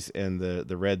series and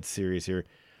the Reds series here,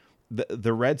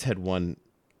 the Reds had one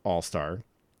All-Star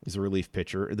as a relief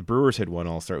pitcher. The Brewers had one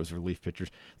All-Star as relief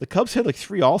pitchers. The Cubs had like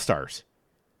 3 All-Stars.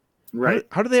 Right.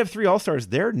 How do they have 3 All-Stars?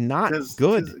 They're not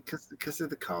good. Because they're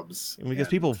the Cubs. And because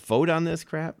people vote on this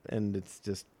crap, and it's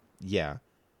just, yeah.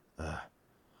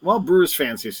 Well, Brewers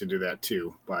fans used to do that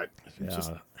too, but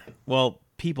well,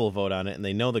 people vote on it, and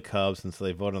they know the Cubs, and so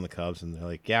they vote on the Cubs, and they're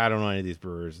like, yeah, I don't know any of these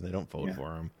Brewers, and they don't vote for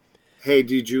them. Hey,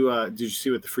 did you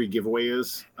see what the free giveaway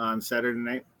is on Saturday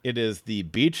night? It is the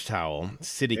beach towel,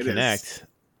 City Connect.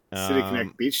 City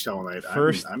Connect beach towel night.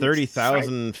 First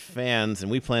 30,000 fans,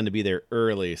 and we plan to be there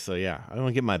early. So yeah, I want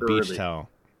to get my beach towel.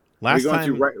 Are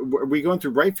we going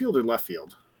through right field or left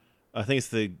field? I think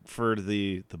it's for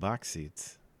the box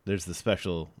seats. There's the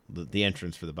special the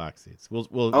entrance for the box seats.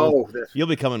 You'll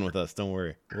be coming with us. Don't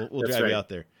worry. We'll drive you out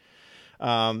there.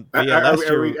 But yeah,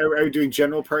 are we doing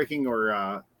general parking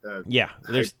or? Yeah,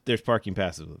 there's parking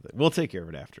passes with it. We'll take care of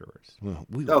it afterwards.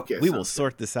 We will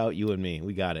sort this out, you and me.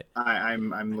 We got it.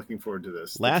 I'm looking forward to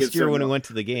this. Last year when we went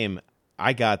to the game,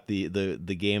 I got the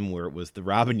game where it was the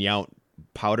Robin Yount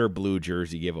powder blue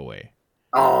jersey giveaway.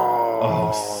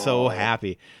 Oh, so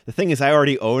happy. The thing is, I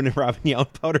already own a Robin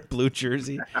Yount powder blue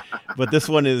jersey, but this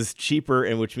one is cheaper,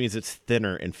 and which means it's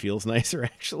thinner and feels nicer,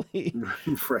 actually.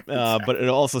 Right. But it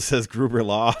also says Gruber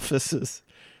Law Offices.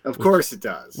 Of course it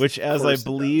does. Which, as I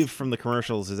believe from the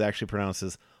commercials, is actually pronounced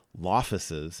as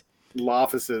Lawfices.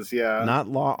 Lawfices, yeah. Not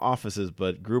law offices,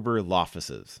 but Gruber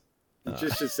Lawfices.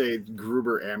 Just to say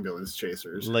Gruber ambulance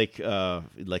chasers. Like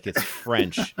it's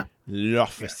French.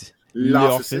 Lawfices.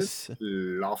 Lawfices.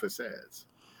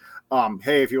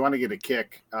 Hey, if you want to get a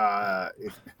kick,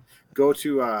 go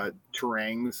to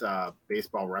Terang's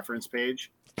baseball reference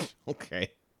page. Okay.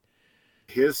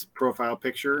 His profile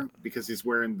picture, because he's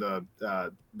wearing the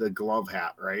glove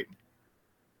hat, right?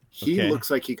 He looks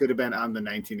like he could have been on the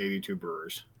 1982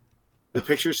 Brewers. The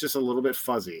picture's just a little bit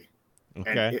fuzzy.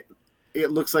 Okay. And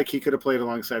it looks like he could have played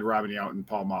alongside Robin Yount and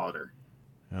Paul Molitor.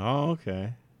 Oh,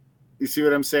 okay. You see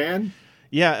what I'm saying?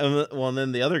 Yeah. Well, and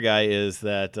then the other guy is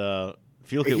that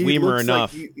if you look at Weimer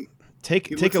enough,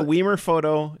 take a Weimer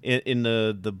photo in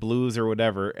the blues or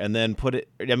whatever, and then put it.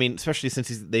 I mean, especially since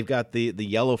they've got the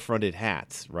yellow fronted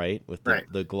hats, right, with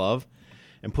the glove,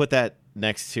 and put that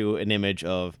next to an image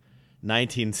of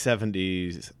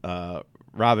 1970s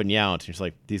Robin Yount. It's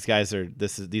like these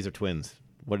are twins.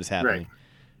 What is happening? Right.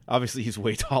 Obviously, he's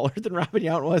way taller than Robin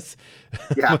Yount was.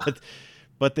 Yeah.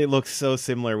 But they look so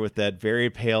similar with that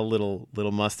very pale little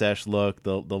mustache look,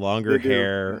 the longer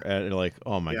hair, and you're like,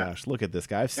 oh my gosh, look at this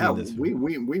guy. I've seen this.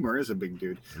 Weimer is a big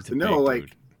dude.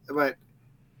 Dude.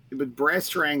 But Brad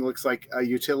Strang looks like a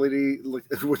utility,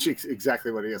 which is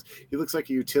exactly what he is. He looks like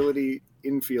a utility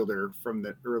infielder from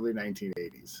the early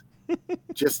 1980s.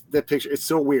 Just that picture. It's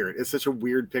so weird. It's such a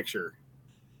weird picture.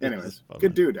 Anyways,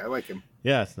 good dude. I like him.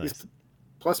 Yeah, it's nice. He's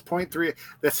plus 0.3.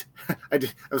 That's I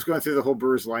was going through the whole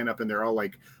Brewers lineup, and they're all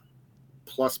like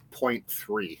plus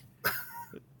 0.3.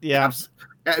 Yeah,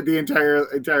 the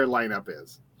entire lineup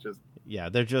is just. Yeah,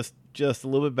 they're just a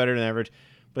little bit better than average.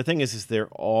 But the thing is they're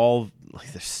all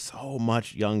like there's so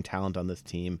much young talent on this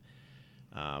team.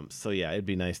 So yeah, it'd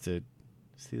be nice to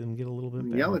see them get a little bit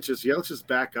better. Yelich's is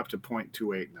back up to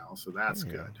 0.28 now, so that's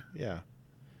good. Yeah.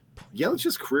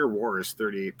 Yelich's career WAR is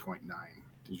 38.9.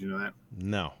 Did you know that?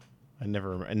 No, I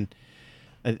never remember.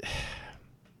 And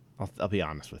I'll be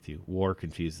honest with you, WAR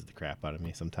confuses the crap out of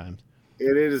me sometimes.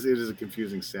 It is a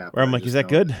confusing stat. Where I'm like, is that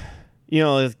good? You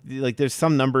know, like there's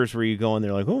some numbers where you go and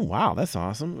they're like, oh wow, that's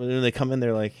awesome, and then they come in,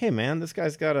 they're like, hey man, this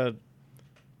guy's got a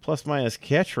plus minus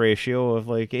catch ratio of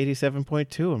like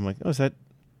 87.2. I'm like, oh, is that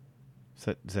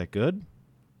good?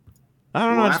 I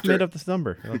don't know. I just made up this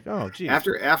number. Like, oh, geez.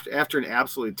 After an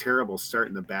absolutely terrible start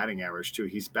in the batting average too,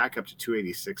 he's back up to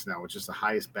 286 now, which is the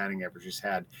highest batting average he's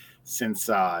had since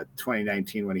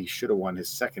 2019 when he should have won his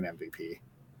second MVP.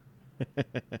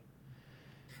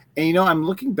 And I'm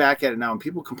looking back at it now, and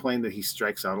people complain that he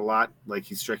strikes out a lot, like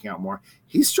he's striking out more.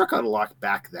 He struck out a lot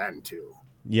back then too.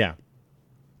 Yeah,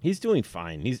 he's doing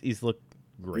fine. He's looked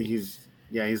great. He's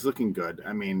looking good.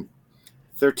 I mean,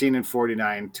 13 and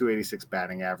 49, 286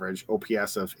 batting average,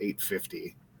 OPS of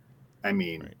 850. I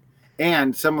mean, right.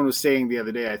 And someone was saying the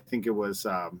other day, I think it was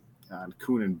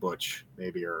Kuhn and Butch,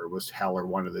 maybe, or it was Heller,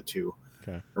 one of the two,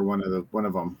 okay, or one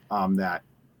of them, that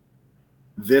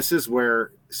this is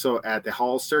where. So at the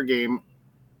All-Star game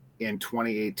in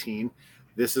 2018,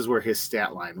 this is where his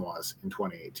stat line was in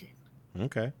 2018.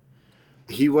 Okay.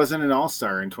 He wasn't an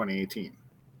All-Star in 2018.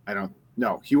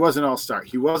 He was an All-Star.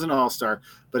 He was an All-Star,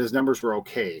 but his numbers were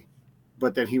okay.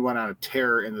 But then he went on a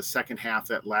tear in the second half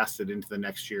that lasted into the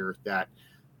next year that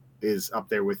is up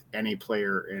there with any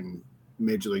player in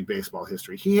Major League Baseball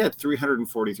history. He had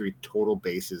 343 total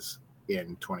bases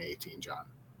in 2018, John.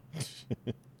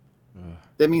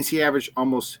 That means he averaged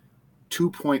almost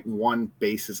 2.1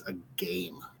 bases a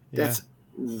game. That's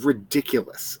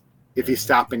ridiculous if you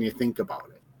stop and you think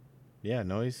about it. Yeah,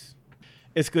 no,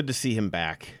 it's good to see him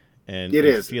back and it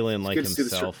is feeling like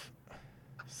himself.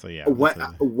 So yeah.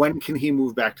 When can he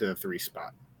move back to the 3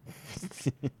 spot?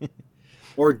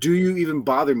 Or do you even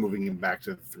bother moving him back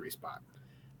to the 3 spot?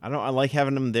 I don't. I like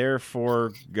having him there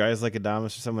for guys like Adames or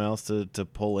someone else to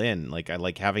pull in. Like I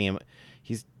like having him.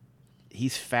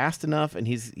 He's fast enough and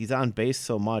he's on base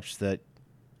so much that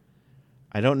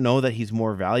I don't know that he's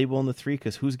more valuable in the 3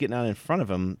 because who's getting out in front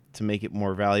of him to make it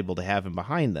more valuable to have him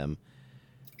behind them?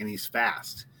 And he's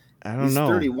fast. I don't know.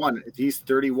 31. He's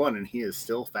 31 and he is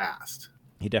still fast.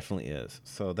 He definitely is.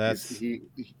 So that's he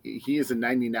is a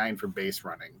 99 for base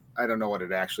running. I don't know what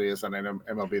it actually is on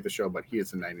MLB The Show, but he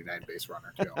is a 99 base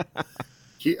runner too.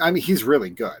 He's really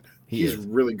good. He's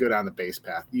really good on the base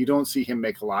path. You don't see him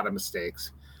make a lot of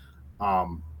mistakes.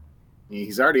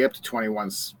 He's already up to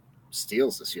 21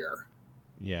 steals this year.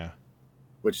 Yeah.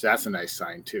 Which that's a nice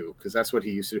sign too, because that's what he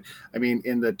used to do. I mean,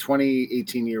 in the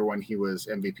 2018 year when he was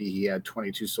MVP, he had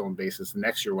 22 stolen bases. The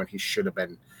next year when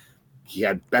he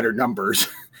had better numbers.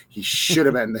 He should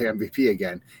have been the MVP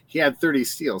again. He had 30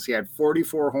 steals. He had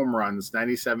 44 home runs,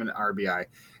 97 RBI,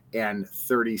 and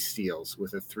 30 steals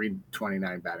with a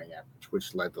 329 batting average,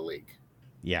 which led the league.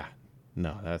 Yeah.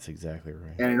 No, that's exactly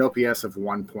right. And an OPS of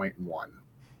 1.1.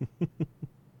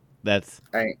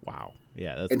 Wow.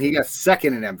 Yeah. That's and he got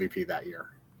second in MVP that year.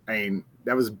 I mean,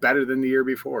 that was better than the year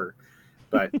before.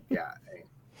 But yeah,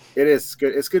 it is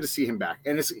good. It's good to see him back.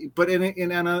 And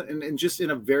in just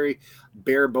in a very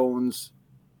bare bones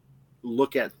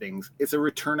look at things, it's a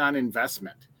return on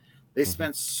investment. They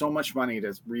spent so much money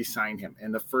to re-sign him.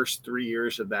 And the first 3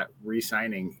 years of that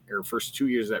re-signing, or first 2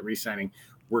 years of that re-signing,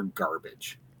 were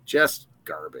garbage. Just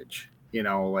garbage.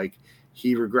 Like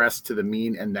he regressed to the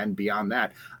mean, and then beyond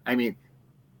that, I mean,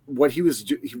 what he was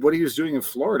doing in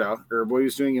Florida or what he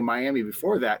was doing in Miami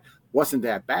before that wasn't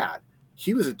that bad.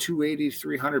 He was a 280,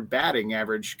 300 batting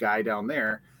average guy down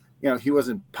there. He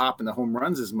wasn't popping the home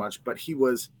runs as much, but he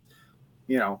was,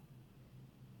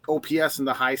 OPS in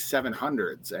the high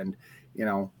 700s and,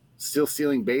 still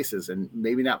stealing bases and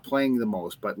maybe not playing the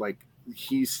most, but like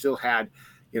he still had,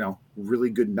 really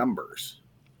good numbers.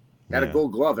 Had a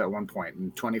Gold Glove at one point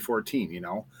in 2014,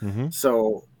 Mm-hmm.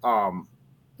 So,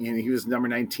 he was number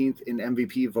 19th in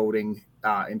MVP voting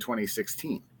in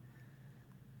 2016.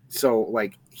 So,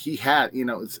 like, he had,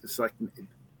 it's like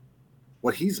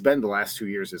what he's been the last 2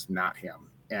 years is not him.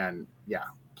 And, yeah,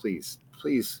 please,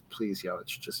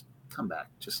 Yelich, just come back.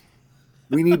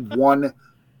 We need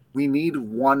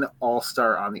one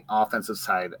all-star on the offensive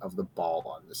side of the ball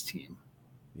on this team.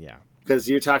 Yeah. Because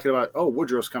you're talking about,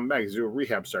 Woodrow's coming back. He's doing a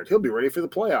rehab start. He'll be ready for the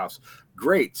playoffs.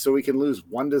 Great. So we can lose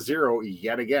 1-0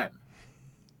 yet again.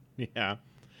 Yeah.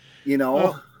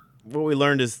 Well, what we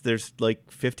learned is there's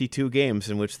like 52 games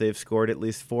in which they've scored at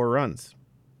least 4 runs.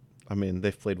 I mean,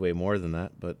 they've played way more than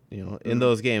that, but in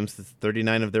those games,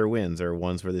 39 of their wins are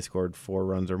ones where they scored 4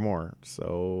 runs or more.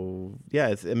 So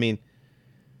yeah,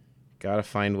 gotta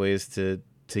find ways to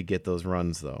get those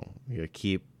runs though. You gotta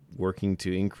keep working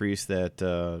to increase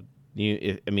that.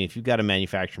 If you've got to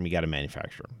manufacture them, you got to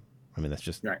manufacture them. I mean, that's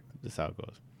just that's how it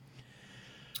goes.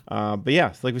 But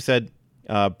yeah, like we said.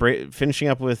 Finishing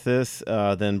up with this,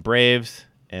 then Braves,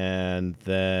 and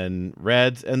then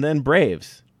Reds, and then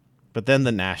Braves, but then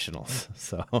the Nationals.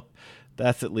 So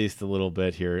that's at least a little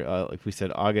bit here. Like we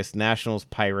said, August, Nationals,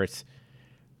 Pirates,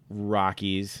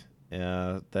 Rockies,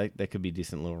 That could be a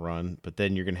decent little run. But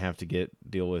then you're going to have to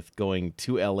deal with going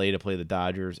to LA to play the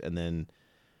Dodgers and then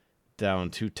down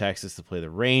to Texas to play the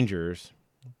Rangers.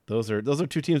 Those are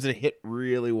two teams that hit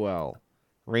really well.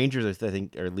 Rangers, I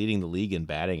think, are leading the league in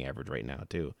batting average right now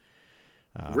too.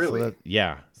 Really?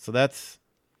 So that's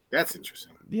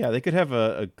interesting. Yeah, they could have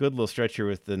a good little stretch here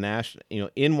with the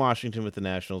in Washington with the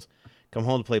Nationals. Come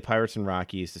home to play Pirates and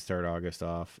Rockies to start August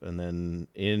off, and then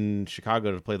in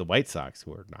Chicago to play the White Sox,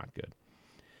 who are not good.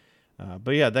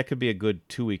 But yeah, that could be a good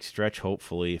 2-week stretch,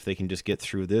 hopefully, if they can just get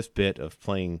through this bit of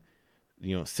playing,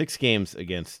 6 games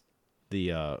against in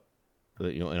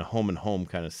a home and home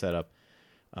kind of setup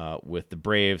with the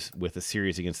Braves, with a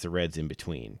series against the Reds in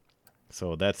between.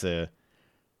 So that's it's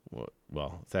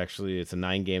a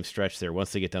 9-game stretch there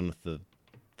once they get done with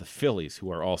the Phillies,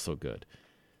 who are also good.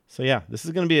 So yeah, this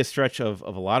is going to be a stretch of a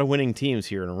lot of winning teams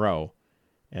here in a row,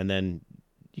 and then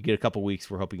you get a couple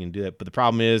weeks. We're hoping you can do that, but the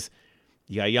problem is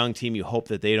you got a young team. You hope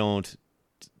that they don't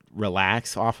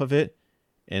relax off of it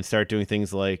and start doing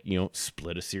things like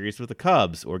split a series with the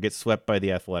Cubs or get swept by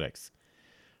the Athletics.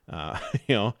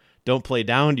 Don't play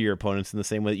down to your opponents in the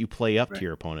same way that you play up to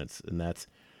your opponents, and that's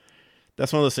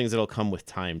one of those things that'll come with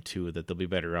time too. That they'll be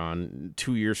better on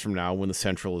 2 years from now when the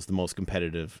Central is the most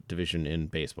competitive division in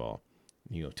baseball.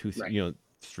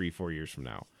 3-4 years from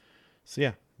now. So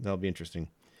yeah, that'll be interesting.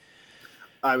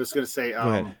 I was going to say,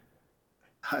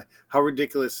 how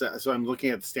ridiculous. So I'm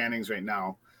looking at the standings right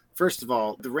now. First of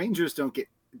all, the Rangers don't get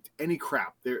any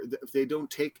crap. They don't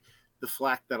take the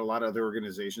flack that a lot of other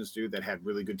organizations do that had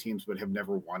really good teams but have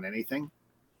never won anything.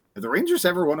 Have the Rangers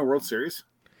ever won a World Series?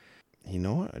 You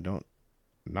know what? I don't.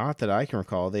 Not that I can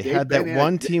recall. They had that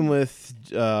one team with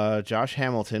Josh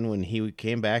Hamilton when he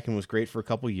came back and was great for a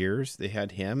couple years. They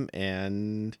had him,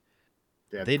 and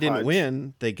they didn't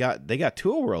win. They got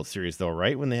to a World Series though,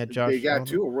 right? When they had Josh, they got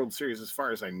to a World Series, as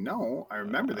far as I know. I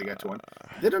remember they got to one.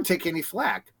 They don't take any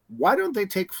flack. Why don't they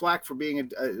take flack for being an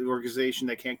organization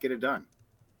that can't get it done?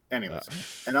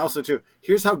 Anyways, and also too,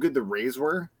 here's how good the Rays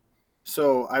were.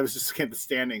 So I was just looking at the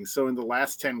standings. So in the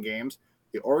last 10 games.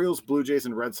 The Orioles, Blue Jays,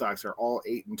 and Red Sox are all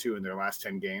 8-2 in their last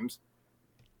 10 games.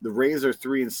 The Rays are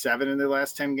 3-7 in their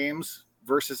last 10 games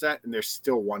versus that, and they're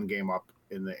still 1 game up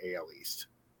in the AL East.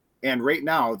 And right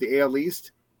now, the AL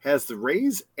East has the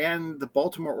Rays and the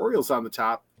Baltimore Orioles on the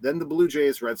top, then the Blue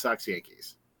Jays, Red Sox,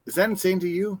 Yankees. Is that insane to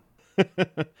you?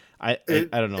 I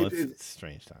don't know. It's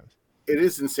strange times. It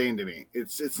is insane to me.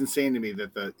 It's insane to me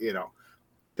that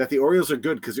the Orioles are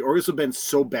good, because the Orioles have been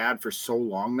so bad for so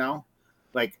long now.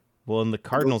 Well, and the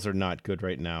Cardinals are not good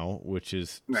right now, which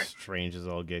is strange as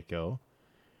all get go.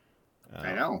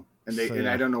 I know, and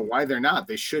I don't know why they're not.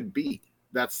 They should be.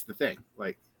 That's the thing.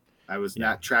 I was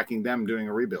not tracking them doing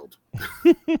a rebuild.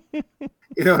 You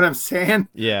know what I'm saying?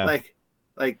 Yeah.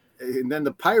 And then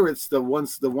the Pirates, the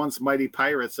once mighty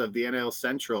Pirates of the NL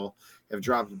Central,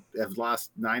 have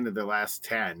lost 9 of their last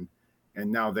 10,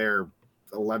 and now they're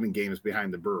 11 games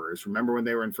behind the Brewers. Remember when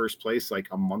they were in first place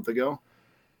a month ago?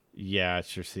 Yeah, it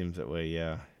sure seems that way.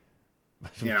 Yeah,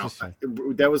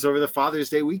 that was over the Father's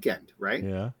Day weekend, right?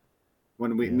 Yeah,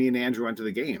 when me and Andrew went to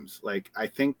the games. I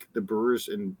think the Brewers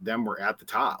and them were at the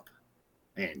top.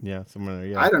 And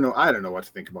I don't know what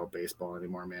to think about baseball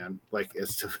anymore, man.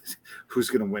 As to who's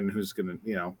going to win, who's going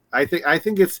to, I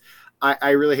think it's. I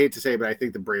really hate to say it, but I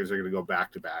think the Braves are going to go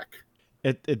back to back.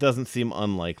 It doesn't seem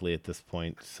unlikely at this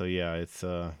point. So yeah, it's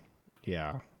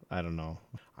I don't know.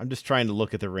 I'm just trying to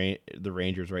look at the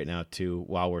Rangers right now too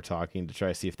while we're talking to try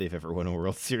to see if they've ever won a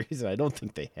World Series, and I don't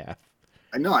think they have.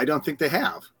 No, I don't think they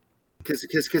have,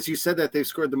 because you said that they've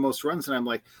scored the most runs, and I'm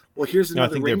like, well, here's another.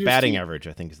 I think Rangers their batting team. average,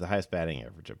 I think, is the highest batting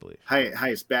average, I believe.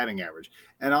 Highest batting average,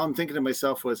 and all I'm thinking to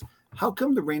myself was, how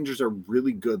come the Rangers are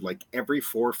really good every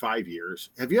 4 or 5 years?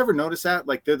 Have you ever noticed that?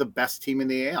 They're the best team in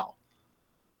the AL,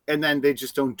 and then they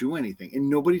just don't do anything, and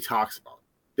nobody talks about it.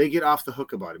 They get off the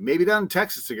hook about it. Maybe down in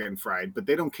Texas they're getting fried, but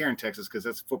they don't care in Texas because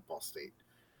that's a football state,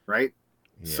 right?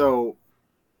 Yeah. So,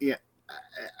 yeah,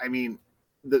 I mean,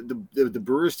 the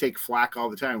Brewers take flack all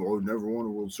the time. Oh, never won a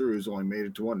World Series, only made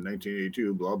it to one in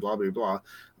 1982. Blah blah blah blah.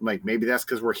 I'm like, maybe that's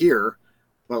because we're here,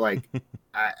 but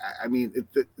I mean,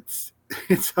 it's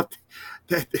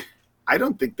that I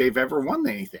don't think they've ever won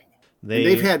anything.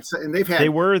 They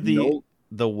were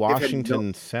the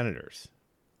Washington Senators.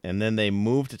 And then they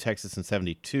moved to Texas in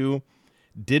 1972.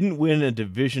 Didn't win a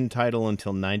division title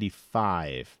until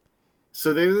 1995.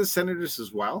 So they were the Senators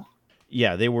as well?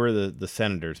 Yeah, they were the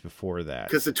Senators before that.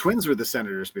 Because the Twins were the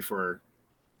Senators before.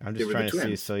 I'm just trying to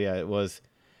see. So yeah, it was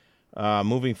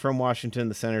moving from Washington.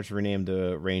 The Senators renamed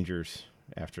the Rangers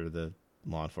after the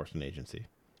law enforcement agency.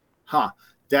 Huh.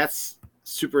 That's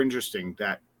super interesting.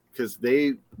 That because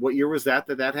what year was that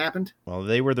happened? Well,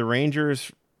 they were the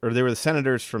Rangers, or they were the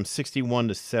Senators from 61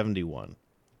 to 71.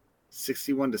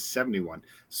 61 to 71.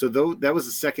 So that was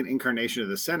the second incarnation of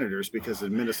the Senators, because the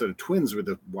Minnesota Twins were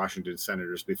the Washington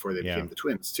Senators before they became the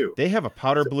Twins too. They have a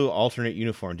powder blue alternate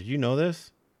uniform. Did you know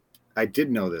this? I did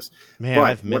know this. Man, but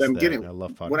I've missed that. I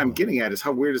love powder blue. I'm getting at is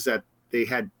how weird is that they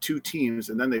had two teams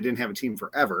and then they didn't have a team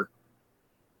forever.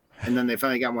 And then they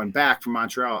finally got one back from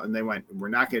Montreal, and they went, we're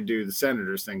not going to do the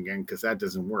Senators thing again because that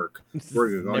doesn't work.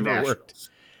 We're going to go Nationals. Worked.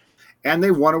 And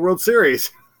they won a World Series.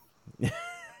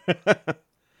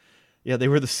 Yeah, they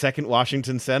were the second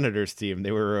Washington Senators team.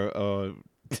 They were a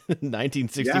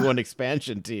 1961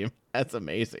 expansion team. That's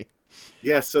amazing.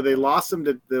 Yeah, so they lost them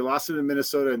to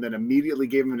Minnesota, and then immediately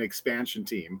gave them an expansion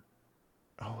team.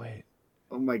 Oh wait!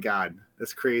 Oh my God,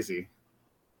 that's crazy.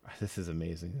 This is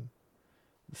amazing.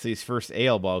 City's first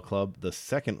AL ball club, the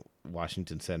second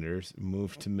Washington Senators,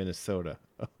 moved to Minnesota.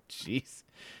 Oh, jeez.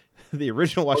 The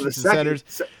original Washington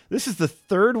Senators. This is the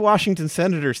third Washington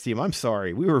Senators team. I'm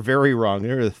sorry. We were very wrong.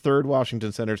 They were the third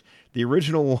Washington Senators. The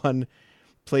original one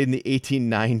played in the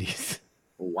 1890s.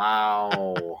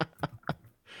 Wow.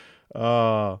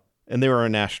 And they were a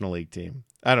National League team.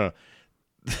 I don't know.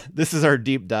 This is our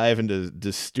deep dive into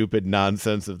the stupid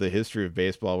nonsense of the history of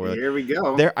baseball. Where here we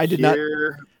go.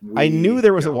 I knew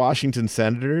there was a Washington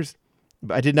Senators,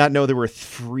 but I did not know there were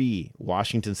 3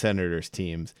 Washington Senators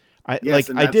teams. I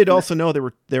did also know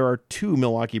there are 2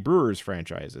 Milwaukee Brewers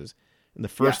franchises, and the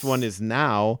first one is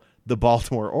now the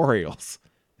Baltimore Orioles.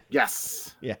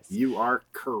 Yes. You are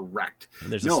correct. And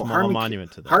there's a small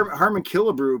monument to that. Harmon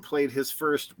Killebrew played his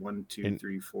first 1, 2,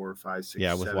 3, 4, 5,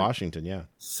 6, with Washington,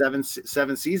 7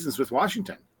 seasons with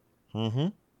Washington. Mm-hmm.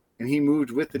 And he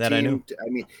moved with the team. I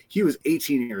mean, he was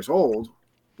 18 years old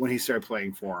when he started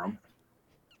playing for them.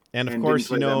 And of course,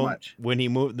 when they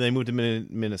moved to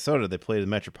Minnesota, they played at the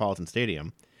Metropolitan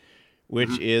Stadium,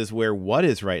 which is where what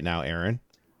is right now, Aaron?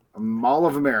 Mall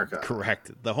of America.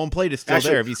 Correct. The home plate is still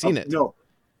there. Have you seen it? No.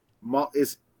 Mall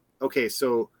is okay.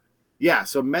 So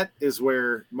Met is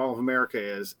where Mall of America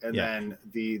is, and then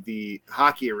the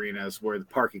hockey arena is where the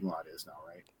parking lot is now,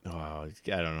 right? Oh,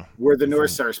 I don't know. Where the North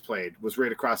Stars played was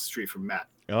right across the street from Met.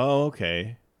 Oh,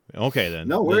 okay. Okay, then.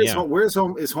 No, where's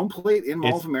home? Is home plate in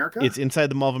Mall of America? It's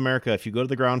inside the Mall of America. If you go to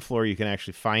the ground floor, you can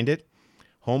actually find it.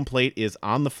 Home plate is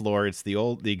on the floor. It's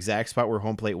the exact spot where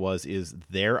home plate is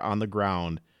there on the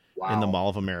ground in the Mall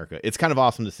of America. It's kind of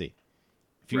awesome to see.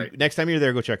 Next time you're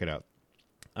there, go check it out.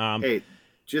 Hey,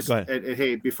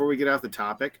 hey, before we get off the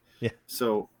topic,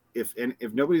 so if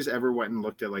nobody's ever went and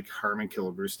looked at like Harmon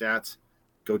Killebrew stats,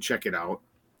 go check it out.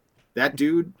 That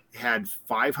dude had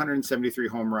 573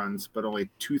 home runs, but only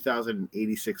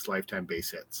 2,086 lifetime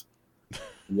base hits.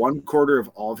 1/4 of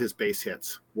all of his base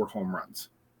hits were home runs.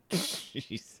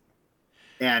 Jeez.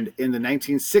 And in the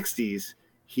 1960s,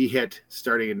 he hit,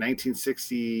 starting in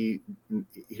 1960,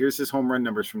 here's his home run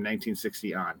numbers from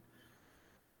 1960 on.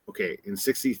 Okay, in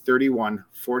 60, 31,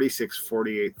 46,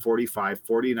 48, 45,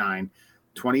 49,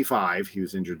 25, he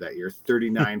was injured that year,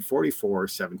 39, 44,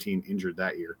 17, injured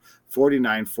that year,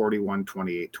 49, 41,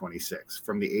 28, 26.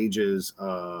 From the age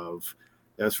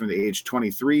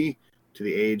 23 to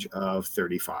the age of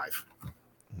 35.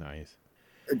 Nice.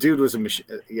 Dude was a machine.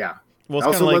 Yeah. Well,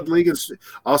 also led the league in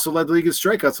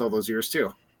strikeouts all those years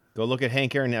too. Go look at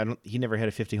Hank Aaron. He never had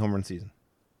a 50 home run season.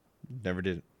 Never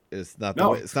did. It's not the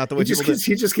way people did.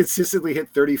 He just consistently hit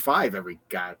 35 every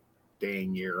god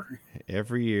dang year.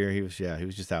 Every year he was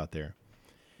just out there.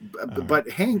 But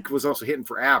Hank was also hitting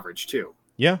for average too.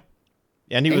 Yeah,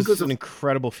 and he was an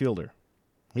incredible fielder.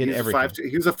 He had everything.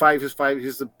 He was a 5. He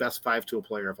was the best 5-tool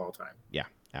player of all time. Yeah,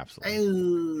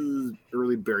 absolutely.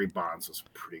 Early Barry Bonds was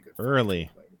pretty good. Early.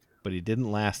 But he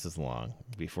didn't last as long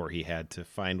before he had to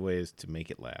find ways to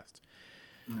make it last.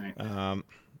 All right.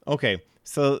 Okay,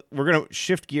 so we're going to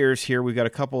shift gears here. We've got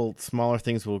a couple smaller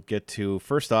things we'll get to.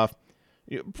 First off,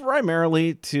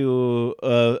 primarily to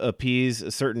appease a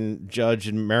certain judge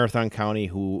in Marathon County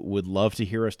who would love to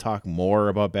hear us talk more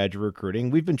about Badger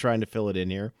recruiting. We've been trying to fill it in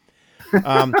here.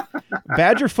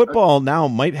 Badger football now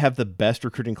might have the best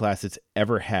recruiting class it's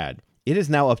ever had. It is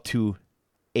now up to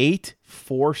 8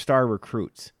 4-star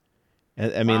recruits.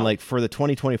 I mean, like for the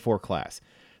 2024 class,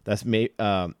 that's maybe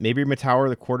Matauer,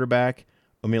 the quarterback,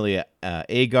 Amelia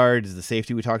Agard is the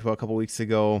safety we talked about a couple weeks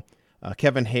ago,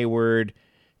 Kevin Hayward,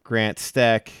 Grant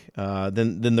Steck,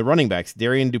 then the running backs,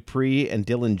 Darian Dupree and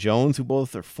Dylan Jones, who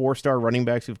both are 4-star running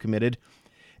backs who've committed.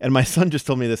 And my son just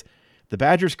told me this. The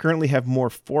Badgers currently have more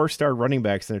 4-star running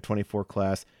backs in their 24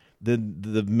 class than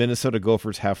the Minnesota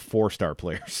Gophers have 4-star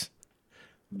players.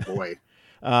 Boy.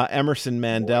 Emerson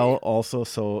Mandel also.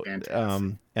 So,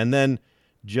 and then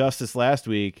just this last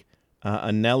week,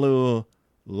 Anelu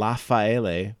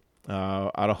Lafaele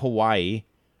out of Hawaii,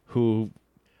 who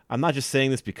I'm not just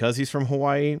saying this because he's from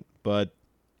Hawaii, but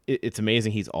it's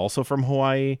amazing he's also from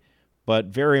Hawaii, but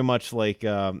very much like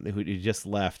who just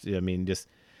left. I mean, just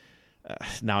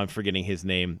now I'm forgetting his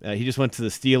name. He just went to the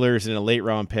Steelers in a late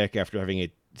round pick after having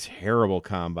a terrible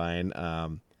combine.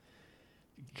 The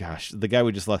guy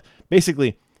we just left.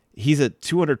 Basically, he's a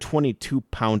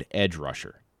 222-pound edge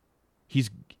rusher. He'll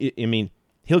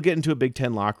get into a Big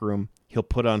Ten locker room. He'll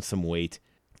put on some weight,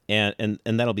 and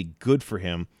that'll be good for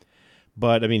him.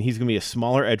 But, he's going to be a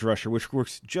smaller edge rusher, which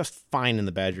works just fine in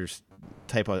the Badgers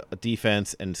type of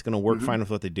defense, and it's going to work fine with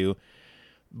what they do.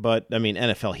 But,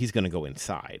 NFL, he's going to go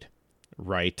inside,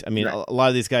 right? Right. A lot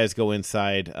of these guys go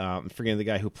inside. I'm forgetting the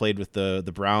guy who played with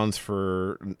the Browns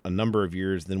for a number of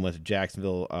years, then went to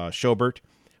Jacksonville. Schobert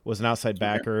was an outside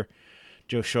backer,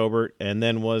 Joe Schobert, and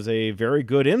then was a very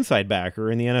good inside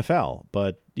backer in the NFL.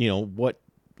 But,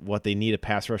 what they need a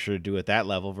pass rusher to do at that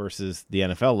level versus the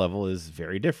NFL level is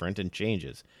very different and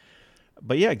changes.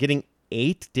 But yeah, getting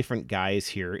 8 different guys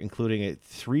here, including a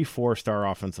 3 4-star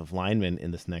offensive lineman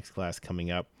in this next class coming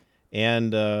up.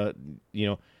 And, Agard,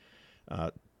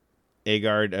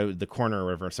 the corner or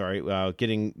whatever, sorry,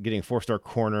 getting a 4-star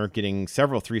corner, getting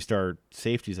several 3-star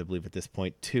safeties, I believe, at this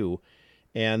point too.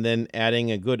 And then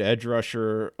adding a good edge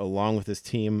rusher along with this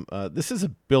team. This is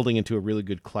building into a really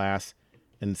good class.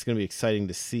 And it's going to be exciting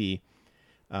to see.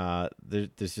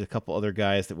 There's a couple other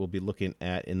guys that we'll be looking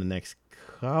at in the next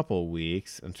couple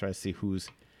weeks. I'm trying to see who's.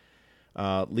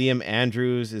 Liam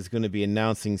Andrews is going to be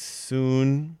announcing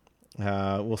soon.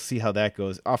 We'll see how that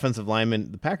goes. Offensive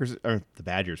lineman, the Badgers,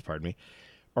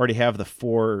 already have the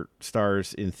 4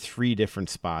 stars in 3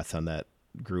 different spots on that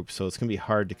group. So it's going to be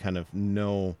hard to kind of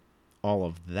know all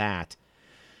of that.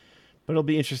 But it'll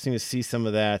be interesting to see some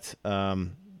of that.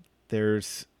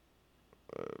 There's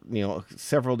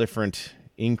several different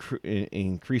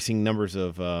increasing numbers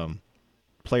of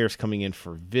players coming in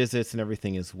for visits and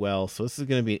everything as well. So this is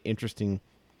going to be an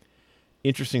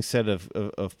interesting set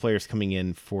of players coming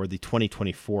in for the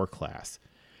 2024 class.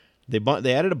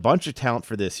 They added a bunch of talent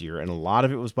for this year, and a lot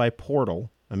of it was by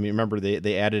portal. Remember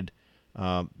they added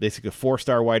basically a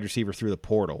 4-star wide receiver through the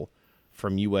portal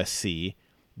from USC.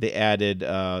 They added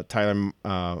Tyler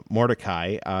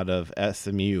Mordecai out of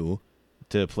SMU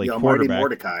to play quarterback.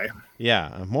 Mordecai.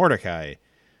 Yeah, Mordecai.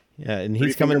 Yeah, and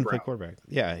he's coming in to play quarterback.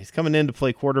 Yeah, he's coming in to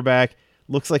play quarterback.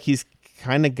 Looks like he's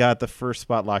kind of got the first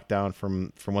spot locked down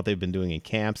from what they've been doing in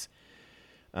camps.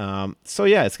 So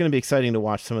yeah, it's going to be exciting to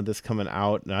watch some of this coming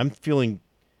out. And I'm feeling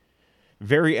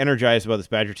very energized about this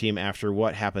Badger team after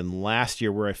what happened last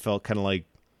year, where I felt kind of like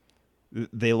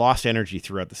they lost energy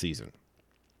throughout the season.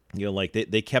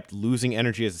 They kept losing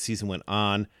energy as the season went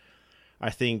on. I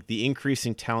think the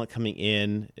increasing talent coming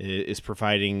in is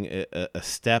providing a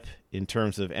step in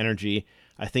terms of energy.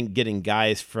 I think getting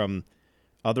guys from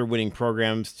other winning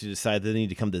programs to decide they need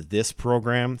to come to this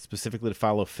program, specifically to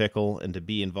follow Fickle and to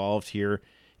be involved here,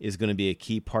 is going to be a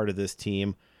key part of this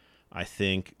team. I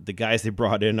think the guys they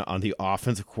brought in on the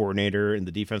offensive coordinator and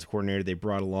the defensive coordinator they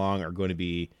brought along are going to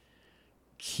be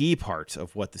key parts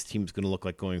of what this team is going to look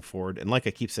like going forward. And like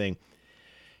I keep saying,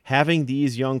 having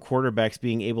these young quarterbacks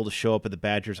being able to show up at the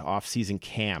Badgers off-season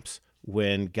camps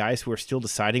when guys who are still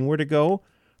deciding where to go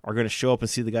are going to show up and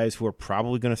see the guys who are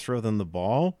probably going to throw them the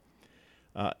ball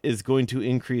is going to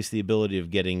increase the ability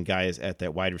of getting guys at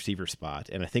that wide receiver spot.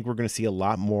 And I think we're going to see a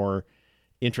lot more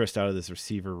interest out of this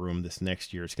receiver room this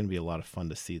next year. It's going to be a lot of fun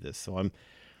to see this. So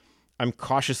I'm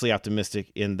cautiously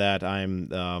optimistic in that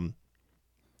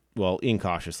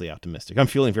incautiously optimistic. I'm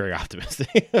feeling very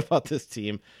optimistic about this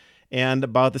team. And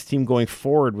about this team going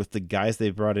forward with the guys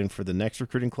they've brought in for the next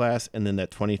recruiting class and then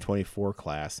that 2024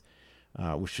 class,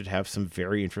 which should have some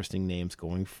very interesting names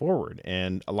going forward.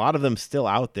 And a lot of them still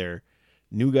out there,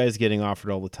 new guys getting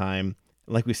offered all the time.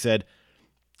 Like we said,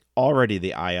 already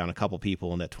the eye on a couple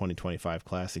people in that 2025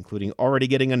 class, including already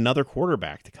getting another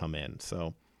quarterback to come in.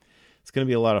 So it's going to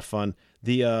be a lot of fun.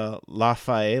 The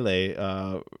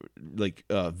Lafaele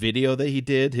video that he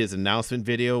did, his announcement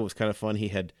video, was kind of fun. He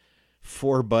had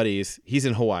 4 buddies. He's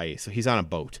in Hawaii, so he's on a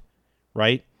boat,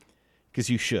 right?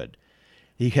 Because you should.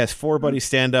 He has 4 buddies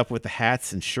stand up with the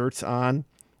hats and shirts on,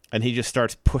 and he just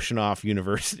starts pushing off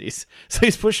universities. So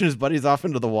he's pushing his buddies off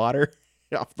into the water,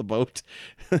 off the boat.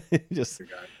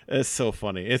 It's so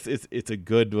funny. It's a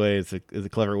good way. It's a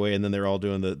clever way. And then they're all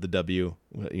doing the W,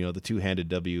 the 2-handed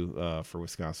W for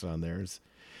Wisconsin on there.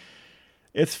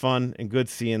 It's fun and good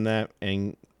seeing that,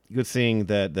 and good seeing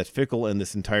that Fickle and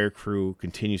this entire crew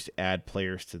continues to add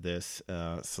players to this.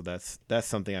 So that's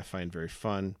something I find very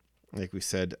fun. Like we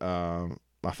said,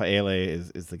 Rafaele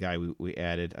is the guy we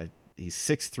added. He's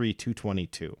 6'3",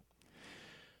 222.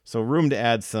 So room to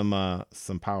add some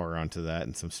power onto that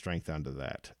and some strength onto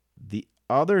that. The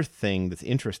other thing that's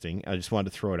interesting, I just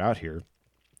wanted to throw it out here.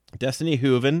 Destiny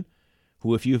Hooven,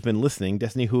 who, if you've been listening,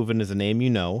 Destiny Hooven is a name you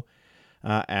know,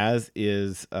 as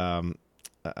is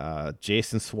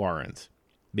Jason Swarens,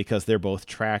 because they're both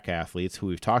track athletes who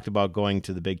we've talked about going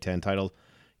to the Big Ten title,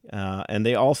 and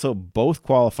they also both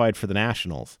qualified for the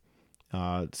Nationals.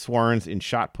 Swarens in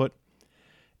shot put,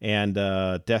 and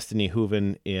Destiny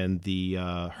Hooven in the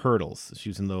hurdles. She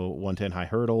was in the 110 high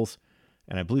hurdles,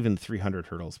 and I believe in the 300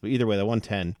 hurdles. But either way, the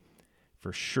 110,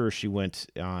 for sure she went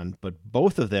on. But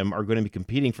both of them are going to be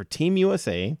competing for Team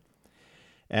USA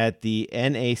at the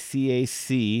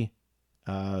NACAC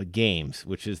Games,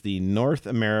 which is the North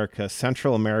America,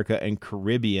 Central America, and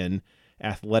Caribbean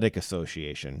Athletic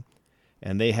Association.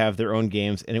 And they have their own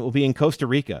games, and it will be in Costa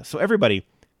Rica. So everybody,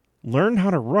 learn how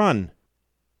to run,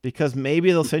 because maybe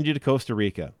they'll send you to Costa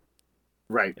Rica.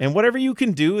 Right. And whatever you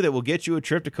can do that will get you a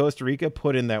trip to Costa Rica,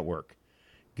 put in that work.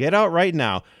 Get out right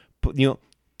now.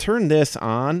 Turn this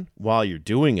on while you're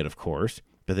doing it, of course,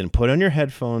 but then put on your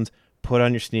headphones, put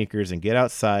on your sneakers, and get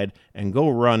outside and go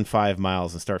run 5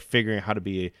 miles and start figuring out how to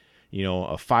be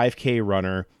a 5K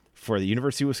runner for the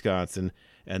University of Wisconsin,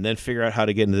 and then figure out how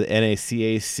to get into the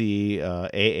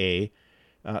NACAC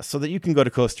AA so that you can go to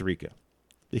Costa Rica.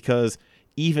 Because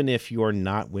even if you're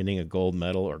not winning a gold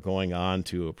medal or going on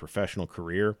to a professional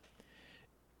career,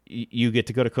 you get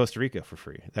to go to Costa Rica for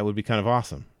free. That would be kind of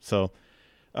awesome. So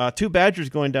 2 Badgers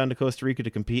going down to Costa Rica to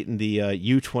compete in the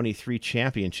U23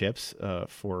 championships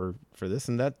for this,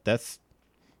 and that's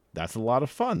a lot of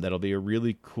fun. That'll be a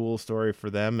really cool story for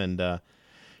them, and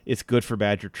it's good for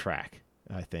Badger track,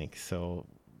 I think. So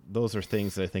those are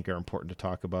things that I think are important to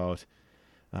talk about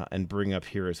and bring up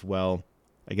here as well.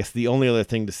 I guess the only other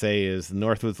thing to say is the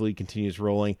Northwoods League continues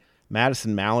rolling.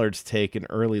 Madison Mallards take an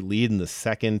early lead in the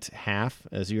second half.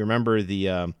 As you remember,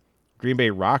 the Green Bay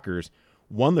Rockers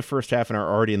won the first half and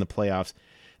are already in the playoffs.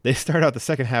 They start out the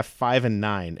second half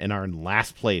 5-9 and are in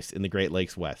last place in the Great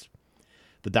Lakes West.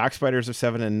 The Dock Spiders are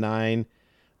 7-9.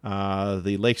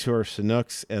 The Lakeshore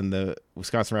Chinooks and the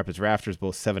Wisconsin Rapids Rafters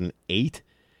both 7-8.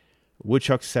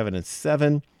 Woodchucks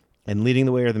 7-7, and leading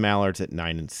the way are the Mallards at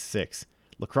 9-6.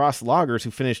 Lacrosse Loggers, who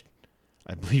finished,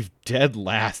 I believe, dead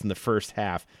last in the first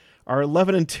half, are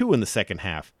 11-2 in the second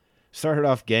half. Started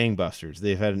off gangbusters.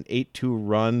 They've had an 8-2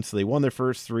 run, so they won their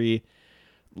first 3,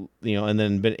 and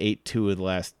then been 8-2 in the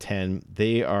last 10.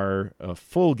 They are a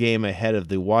full game ahead of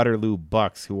the Waterloo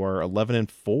Bucks, who are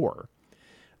 11-4.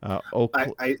 Go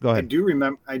ahead. I do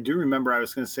remember. I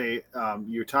was going to say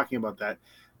you were talking about that.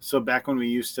 So back when we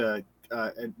used to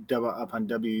up on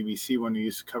WBC, when we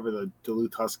used to cover the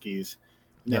Duluth Huskies,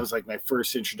 and that was like my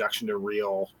first introduction to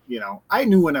real. I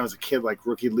knew when I was a kid, like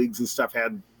rookie leagues and stuff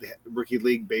had rookie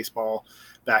league baseball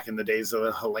back in the days of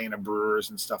the Helena Brewers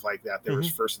and stuff like that. There was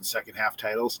first and second half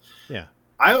titles. Yeah,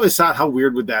 I always thought, how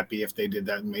weird would that be if they did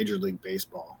that in Major League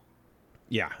Baseball?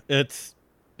 Yeah, it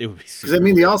would be, because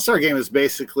the All-Star game is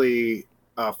basically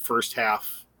a first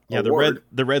half. Yeah, award.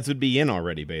 the Reds would be in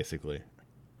already, basically.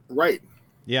 Right.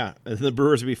 Yeah, and the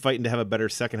Brewers would be fighting to have a better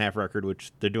second half record,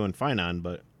 which they're doing fine on.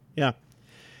 But yeah,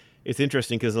 it's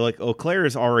interesting because like Eau Claire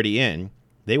is already in.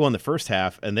 They won the first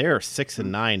half, and they are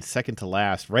 6-9, second to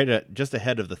last, just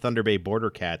ahead of the Thunder Bay Border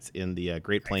Cats in the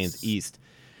Great Plains East.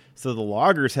 So the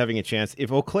Loggers having a chance.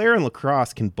 If Eau Claire and La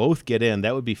Crosse can both get in,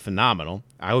 that would be phenomenal.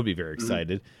 I would be very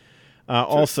excited.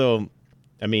 Also,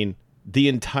 I mean, the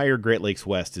entire Great Lakes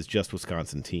West is just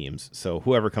Wisconsin teams. So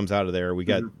whoever comes out of there, we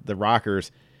got the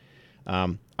Rockers.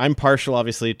 I'm partial,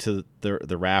 obviously, to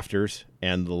the Rafters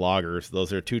and the Loggers.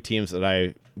 Those are 2 teams that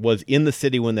I was in the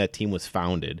city when that team was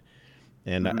founded.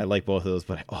 And I like both of those,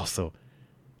 but I also,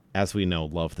 as we know,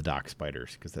 love the Dock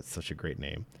Spiders because that's such a great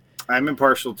name. I'm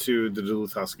impartial to the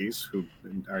Duluth Huskies, who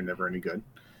are never any good.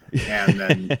 And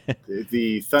then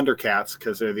the Thundercats,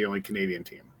 because they're the only Canadian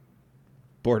team.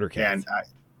 Border Cats.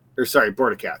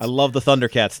 Border Cats. I love the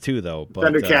Thundercats too, though. But,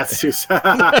 Thundercats too.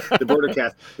 The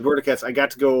Border Cats. I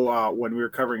got to go when we were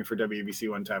covering for WBC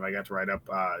one time. I got to ride up.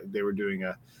 They were doing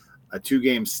a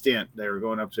 2-game stint. They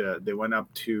went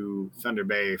up to Thunder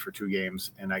Bay for 2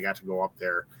 games, and I got to go up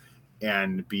there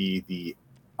and be the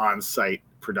on-site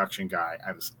production guy.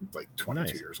 I was like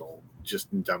 22 years old, just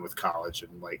done with college,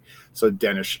 and so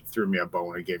Dennis threw me a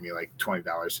bone and gave me like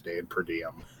 $20 a day in per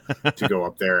diem to go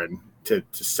up there and to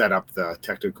set up the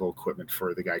technical equipment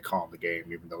for the guy calling the game,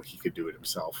 even though he could do it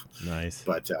himself. Nice.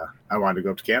 But I wanted to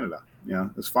go up to Canada.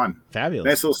 It was fun. Fabulous.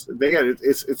 Nice little,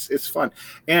 it's fun.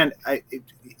 And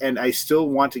I still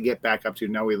want to get back up to,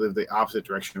 now we live the opposite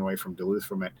direction away from Duluth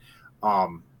from it.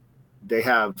 They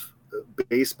have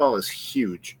baseball is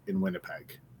huge in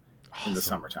Winnipeg in the Awesome.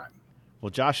 summertime. Well,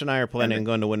 Josh and I are planning on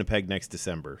going to Winnipeg next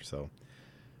December, so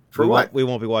For what? We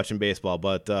won't be watching baseball,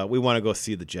 but we want to go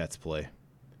see the Jets play.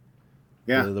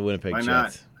 Yeah, the Winnipeg why Jets.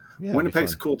 not? Yeah,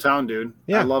 Winnipeg's a cool town, dude.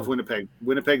 Yeah. I love Winnipeg.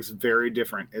 Winnipeg's very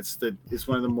different. It's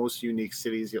one of the most unique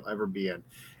cities you'll ever be in.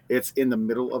 It's in the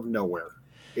middle of nowhere.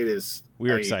 It is.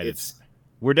 We're excited.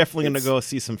 We're definitely going to go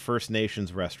see some First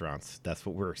Nations restaurants. That's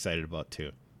what we're excited about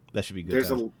too. That should be good.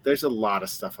 There's a lot of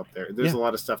stuff up there. There's a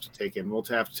lot of stuff to take in. We'll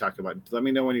have to talk about it. Let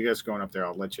me know when you guys are going up there.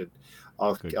 I'll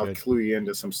clue you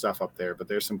into some stuff up there. But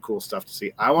there's some cool stuff to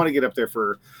see. I want to get up there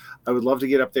I would love to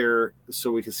get up there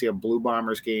so we can see a Blue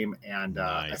Bombers game, and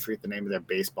nice. I forget the name of their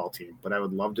baseball team, but I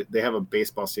would love to. They have a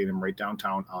baseball stadium right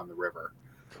downtown on the river.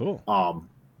 Cool.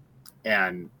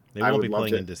 And they won't be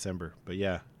playing in December, but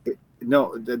yeah.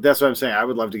 No, that's what I'm saying. I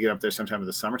would love to get up there sometime in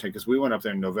the summertime because we went up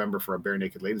there in November for a Bare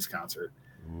Naked Ladies concert.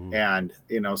 Ooh. And,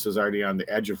 so it was already on the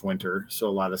edge of winter. So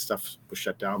a lot of stuff was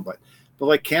shut down. But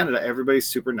like Canada, everybody's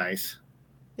super nice.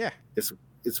 Yeah.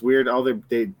 It's weird.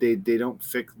 They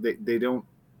don't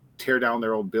tear down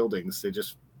their old buildings. They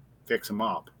just fix them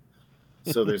up.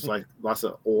 So there's like lots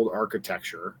of old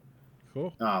architecture.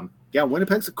 Cool. Yeah,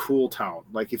 Winnipeg's a cool town.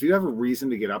 Like if you have a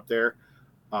reason to get up there,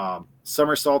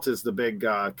 Somersault is the big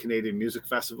Canadian music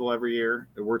festival every year.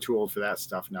 We're too old for that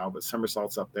stuff now, but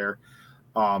Somersault's up there.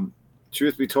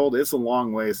 Truth be told, it's a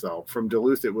long ways though. From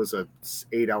Duluth, it was a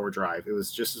 8-hour drive. It was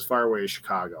just as far away as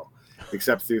Chicago,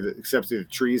 except through the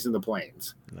trees and the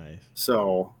plains. Nice.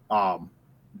 So,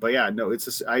 but yeah, no,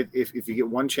 it's if you get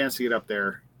one chance to get up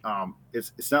there,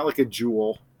 it's not like a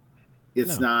jewel.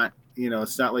 It's not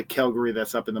it's not like Calgary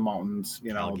that's up in the mountains.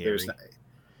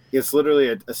 It's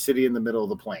literally a city in the middle of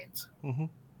the plains. Mm-hmm.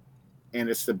 And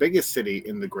it's the biggest city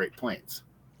in the Great Plains.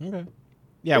 Okay.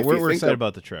 Yeah, we're excited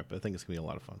about the trip. I think it's going to be a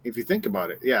lot of fun. If you think about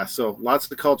it, yeah. So lots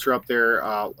of culture up there.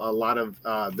 A lot of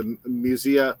the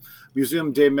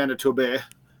Museum de Manitoba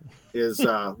is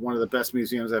one of the best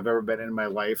museums I've ever been in my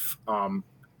life.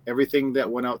 Everything that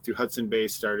went out through Hudson Bay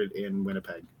started in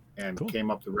Winnipeg and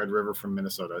came up the Red River from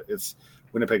Minnesota.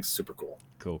 Winnipeg's super cool.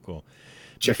 Cool.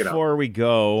 Check it out. Before we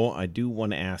go, I do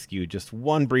want to ask you just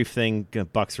one brief thing,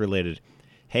 Bucks related.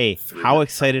 Hey, how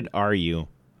excited are you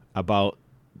about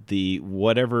the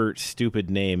whatever stupid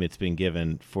name it's been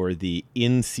given for the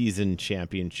in-season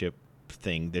championship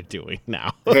thing they're doing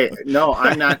now? Hey, no,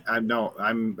 I'm not.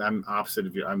 I'm opposite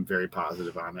of you. I'm very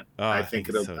positive on it. I think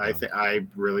I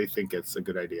really think it's a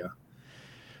good idea.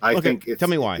 Tell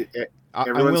me why.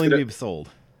 I'm willing to be sold.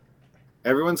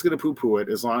 Everyone's going to poo-poo it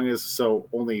as long as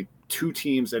only 2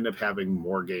 teams end up having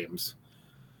more games,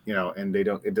 and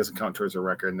it doesn't count towards a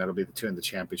record, and that'll be the 2 in the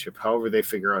championship. However, they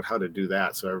figure out how to do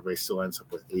that, so everybody still ends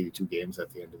up with 82 games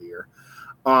at the end of the year.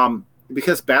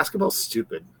 Because basketball's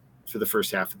stupid for the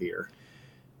first half of the year.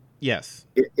 Yes.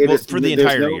 For the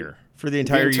entire year. For the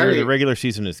entire year, the regular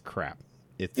season is crap.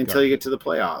 It's until garbage. You get to the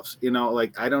playoffs.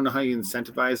 I don't know how you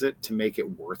incentivize it to make it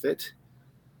worth it,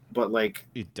 but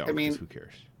you don't, who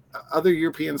cares? Other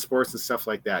European sports and stuff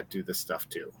like that do this stuff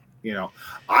too.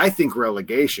 I think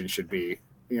relegation should be,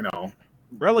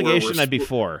 relegation. I'd be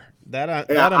for that.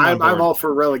 I'm all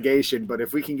for relegation, but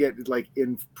if we can get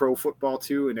in pro football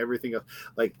too and everything else,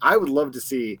 I would love to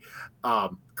see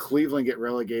Cleveland get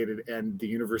relegated and the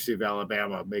University of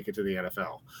Alabama make it to the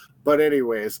NFL. But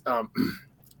anyways,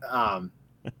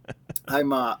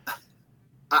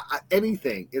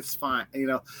 anything, it's fine.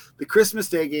 The Christmas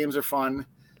Day games are fun.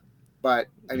 But,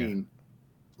 I mean,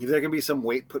 if there can be some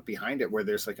weight put behind it where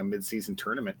there's a mid-season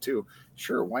tournament too,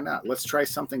 sure, why not? Let's try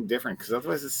something different because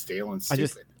otherwise it's stale and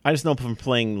stupid. I just know from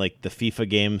playing the FIFA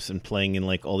games and playing in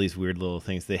all these weird little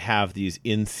things, they have these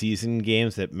in-season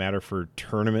games that matter for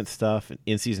tournament stuff and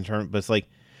in-season tournament. But it's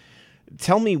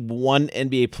tell me one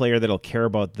NBA player that'll care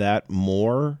about that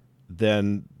more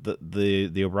than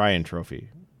the O'Brien Trophy.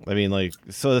 I mean,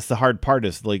 so that's the hard part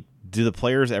is do the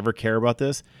players ever care about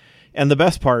this? And the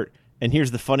best part. And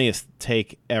here's the funniest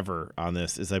take ever on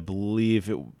this is I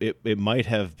believe it might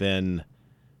have been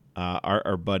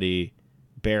our buddy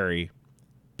Barry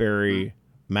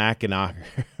McInerney.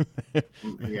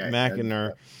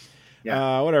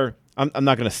 Whatever. I'm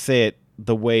not going to say it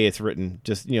the way it's written.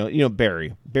 Just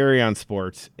Barry on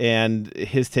sports, and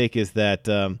his take is that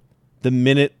the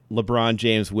minute LeBron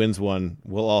James wins one,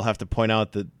 we'll all have to point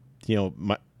out that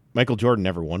Michael Jordan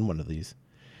never won one of these.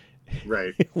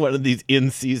 Right. One of these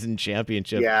in-season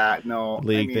championship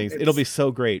league things. It'll be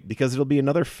so great because it'll be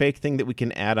another fake thing that we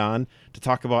can add on to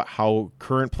talk about how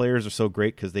current players are so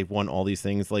great because they've won all these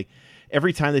things.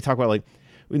 Every time they talk about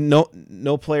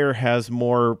No player has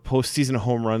more postseason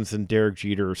home runs than Derek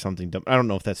Jeter or something. I don't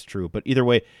know if that's true, but either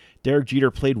way, Derek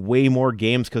Jeter played way more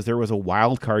games because there was a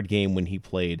wild card game when he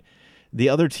played. The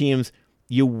other teams,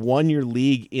 you won your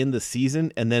league in the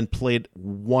season and then played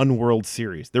one World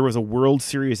Series. There was a World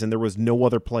Series and there was no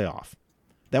other playoff.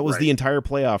 That was the entire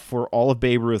playoff for all of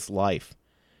Babe Ruth's life.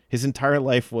 His entire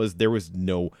life there was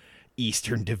no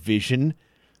Eastern Division.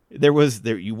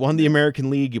 You won the American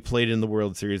League, you played in the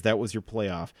World Series. That was your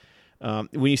playoff.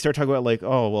 When you start talking about like,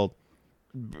 oh, well,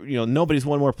 nobody's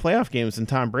won more playoff games than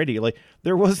Tom Brady. Like,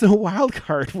 there was no wild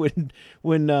card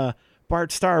when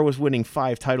Bart Starr was winning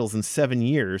 5 titles in 7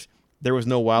 years. There was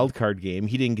no wild card game.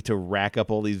 He didn't get to rack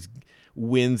up all these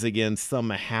wins against some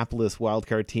hapless wild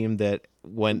card team that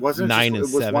went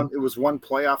 9-7. It was one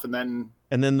playoff and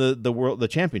then the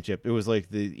championship. It was like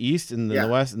the East and then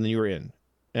the West, and then you were in.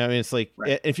 I mean, it's like,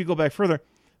 if you go back further,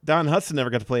 Don Hudson never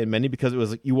got to play in many because it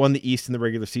was like you won the East in the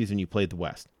regular season, you played the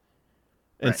West.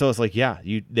 And so it's like,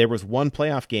 there was one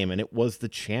playoff game, and it was the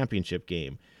championship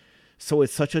game. So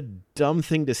it's such a dumb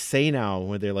thing to say now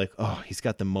when they're like, oh, he's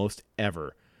got the most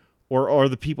ever. Or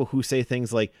the people who say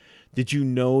things like, did you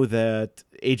know that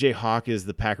A.J. Hawk is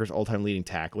the Packers' all-time leading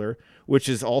tackler? Which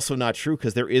is also not true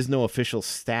because there is no official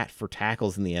stat for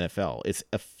tackles in the NFL. It's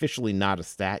officially not a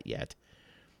stat yet.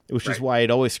 Which is why it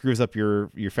always screws up your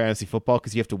fantasy football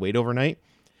because you have to wait overnight.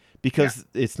 Because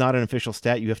it's not an official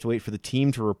stat, you have to wait for the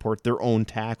team to report their own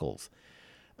tackles.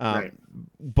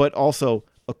 But also,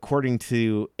 according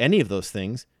to any of those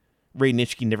things, Ray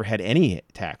Nitschke never had any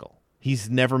tackle.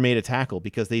 He's never made a tackle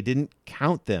because they didn't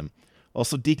count them.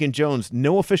 Also, Deacon Jones,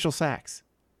 no official sacks.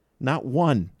 Not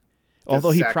one.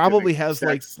 Although he probably has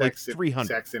like 300.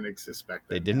 Sacks didn't exist back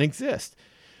then. They didn't exist.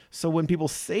 So when people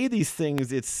say these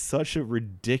things, it's such a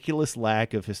ridiculous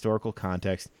lack of historical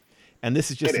context. And this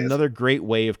is just another great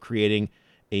way of creating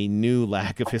a new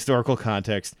lack of historical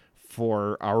context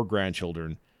for our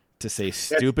grandchildren to say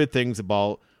stupid things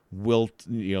about Wilt,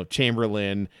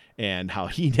 Chamberlain, and how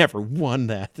he never won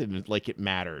that and like it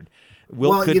mattered.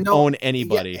 Wilt couldn't own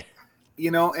anybody.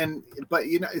 But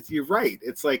you're right.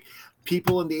 It's like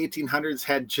people in the 1800s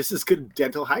had just as good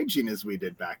dental hygiene as we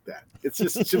did back then. It's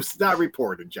just not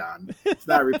reported, John. It's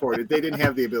not reported. They didn't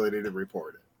have the ability to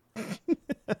report it.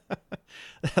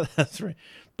 That's right.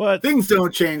 But things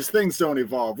don't change. Things don't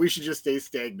evolve. We should just stay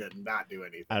stagnant and not do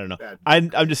anything. I don't know.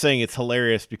 I'm just saying it's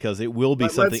hilarious because it will be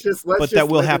something. But that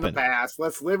will happen.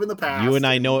 Let's live in the past. You and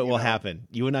I know it will happen.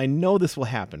 You and I know this will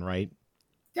happen, right?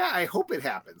 Yeah, I hope it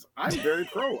happens. I'm very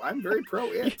pro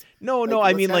it. No,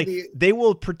 I mean, like, they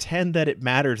will pretend that it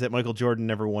matters that Michael Jordan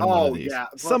never won one of these. Yeah.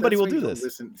 Well, somebody will do this.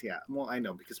 Listen, well, I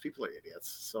know, because people are idiots.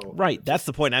 So right, that's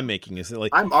the point I'm making. Is that,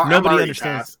 like, nobody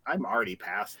understands. I'm already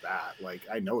past that. Like,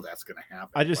 I know that's going to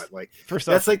happen.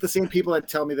 That's like the same people that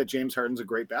tell me that James Harden's a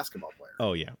great basketball player.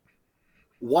 Oh yeah.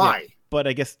 Why? Yeah, but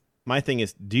I guess my thing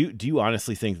is, do you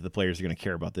honestly think that the players are going to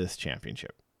care about this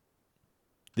championship?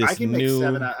 I can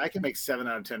make 7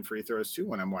 out of 10 free throws too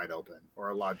when I'm wide open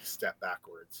or allowed to step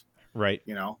backwards. Right.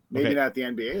 Maybe not at the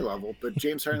NBA level, but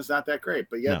James Harden's not that great.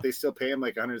 But yet they still pay him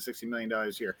like $160 million a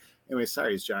year. Anyway,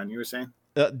 sorry, John, you were saying?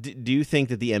 Do you think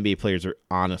that the NBA players are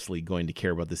honestly going to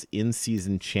care about this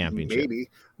in-season championship?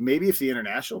 Maybe if the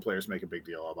international players make a big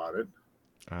deal about it.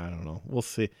 I don't know. We'll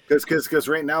see. Because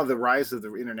right now the rise of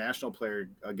the international player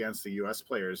against the U.S.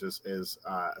 players is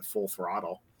full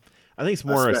throttle. I think it's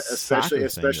more especially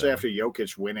after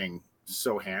Jokic winning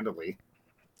so handily.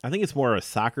 I think it's more a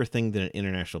soccer thing than an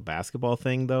international basketball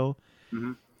thing, though.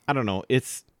 Mm-hmm. I don't know.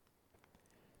 It's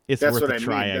worth a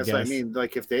try. That's what I mean.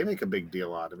 Like, if they make a big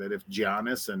deal out of it, if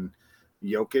Giannis and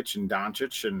Jokic and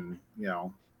Doncic and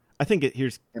I think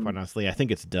quite honestly, I think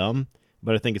it's dumb,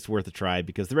 but I think it's worth a try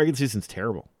because the regular season's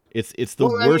terrible. It's the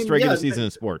worst regular season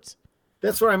in sports.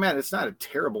 That's where I'm at. It's not a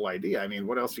terrible idea. I mean,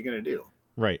 what else are you going to do?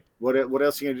 Right. What else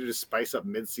are you going to do to spice up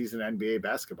mid-season NBA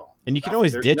basketball? And you can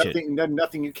always ditch it.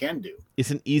 Nothing you can do.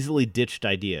 It's an easily ditched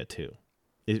idea too.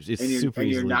 It's super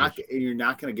easy. You're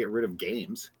not going to get rid of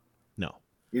games. No.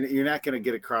 You're not going to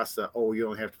get across you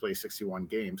only have to play 61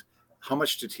 games. How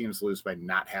much do teams lose by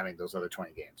not having those other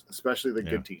 20 games, especially the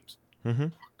good teams? Mm-hmm.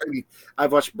 I mean,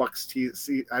 I've watched Bucks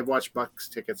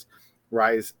tickets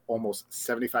rise almost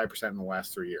 75% in the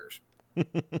last 3 years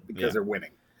because they're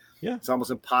winning. Yeah, it's almost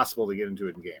impossible to get into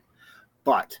it in game,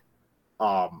 but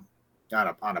on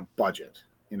a budget,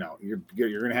 you're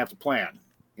going to have to plan.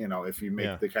 If you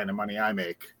make the kind of money I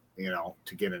make,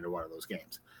 to get into one of those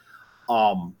games.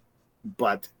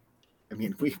 But I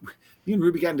mean, me and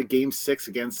Ruby got into Game 6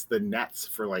 against the Nets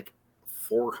for like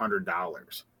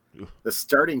 $400. The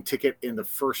starting ticket in the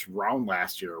first round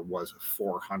last year was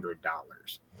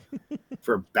 $400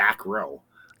 for back row.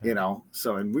 you know,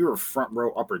 so, and we were front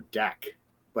row upper deck,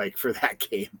 like for that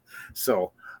game.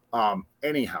 So,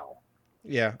 anyhow.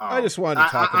 Yeah. I just wanted to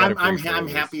talk about it. I'm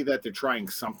happy that they're trying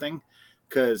something,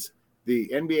 because the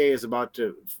NBA is about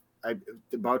to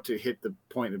hit the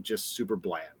point of just super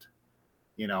bland,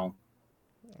 you know.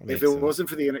 If it wasn't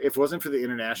for the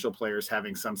international players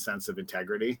having some sense of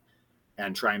integrity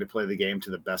and trying to play the game to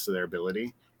the best of their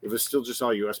ability, if it was still just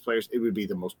all U.S. players, it would be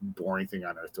the most boring thing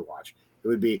on earth to watch. It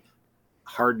would be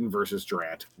Harden versus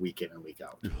Durant week in and week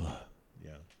out.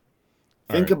 Yeah.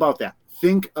 Think about that.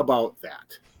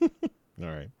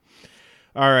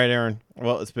 All right, Aaron.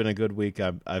 Well, it's been a good week.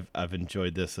 I've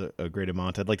enjoyed this a great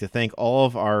amount. I'd like to thank all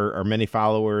of our many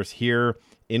followers here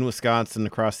in Wisconsin,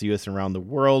 across the U.S. and around the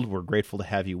world. We're grateful to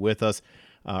have you with us.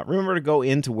 Remember to go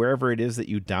into wherever it is that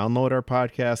you download our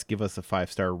podcast. Give us a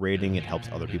 5-star rating. It helps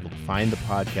other people to find the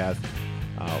podcast.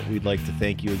 We'd like to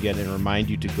thank you again and remind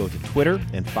you to go to Twitter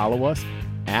and follow us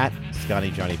at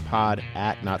ScottyJohnnyPod,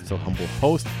 at Not So Humble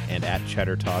Host, and at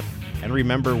Cheddar Talk. And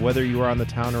remember, whether you are on the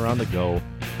town or on the go,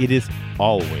 it is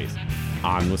always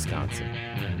on Wisconsin.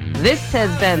 This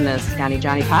has been the Scotty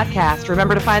Johnny Podcast.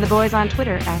 Remember to find the boys on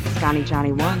Twitter at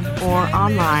ScottyJohnny1 or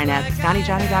online at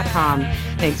ScottyJohnny.com.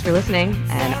 Thanks for listening,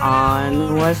 and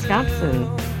on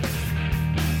Wisconsin.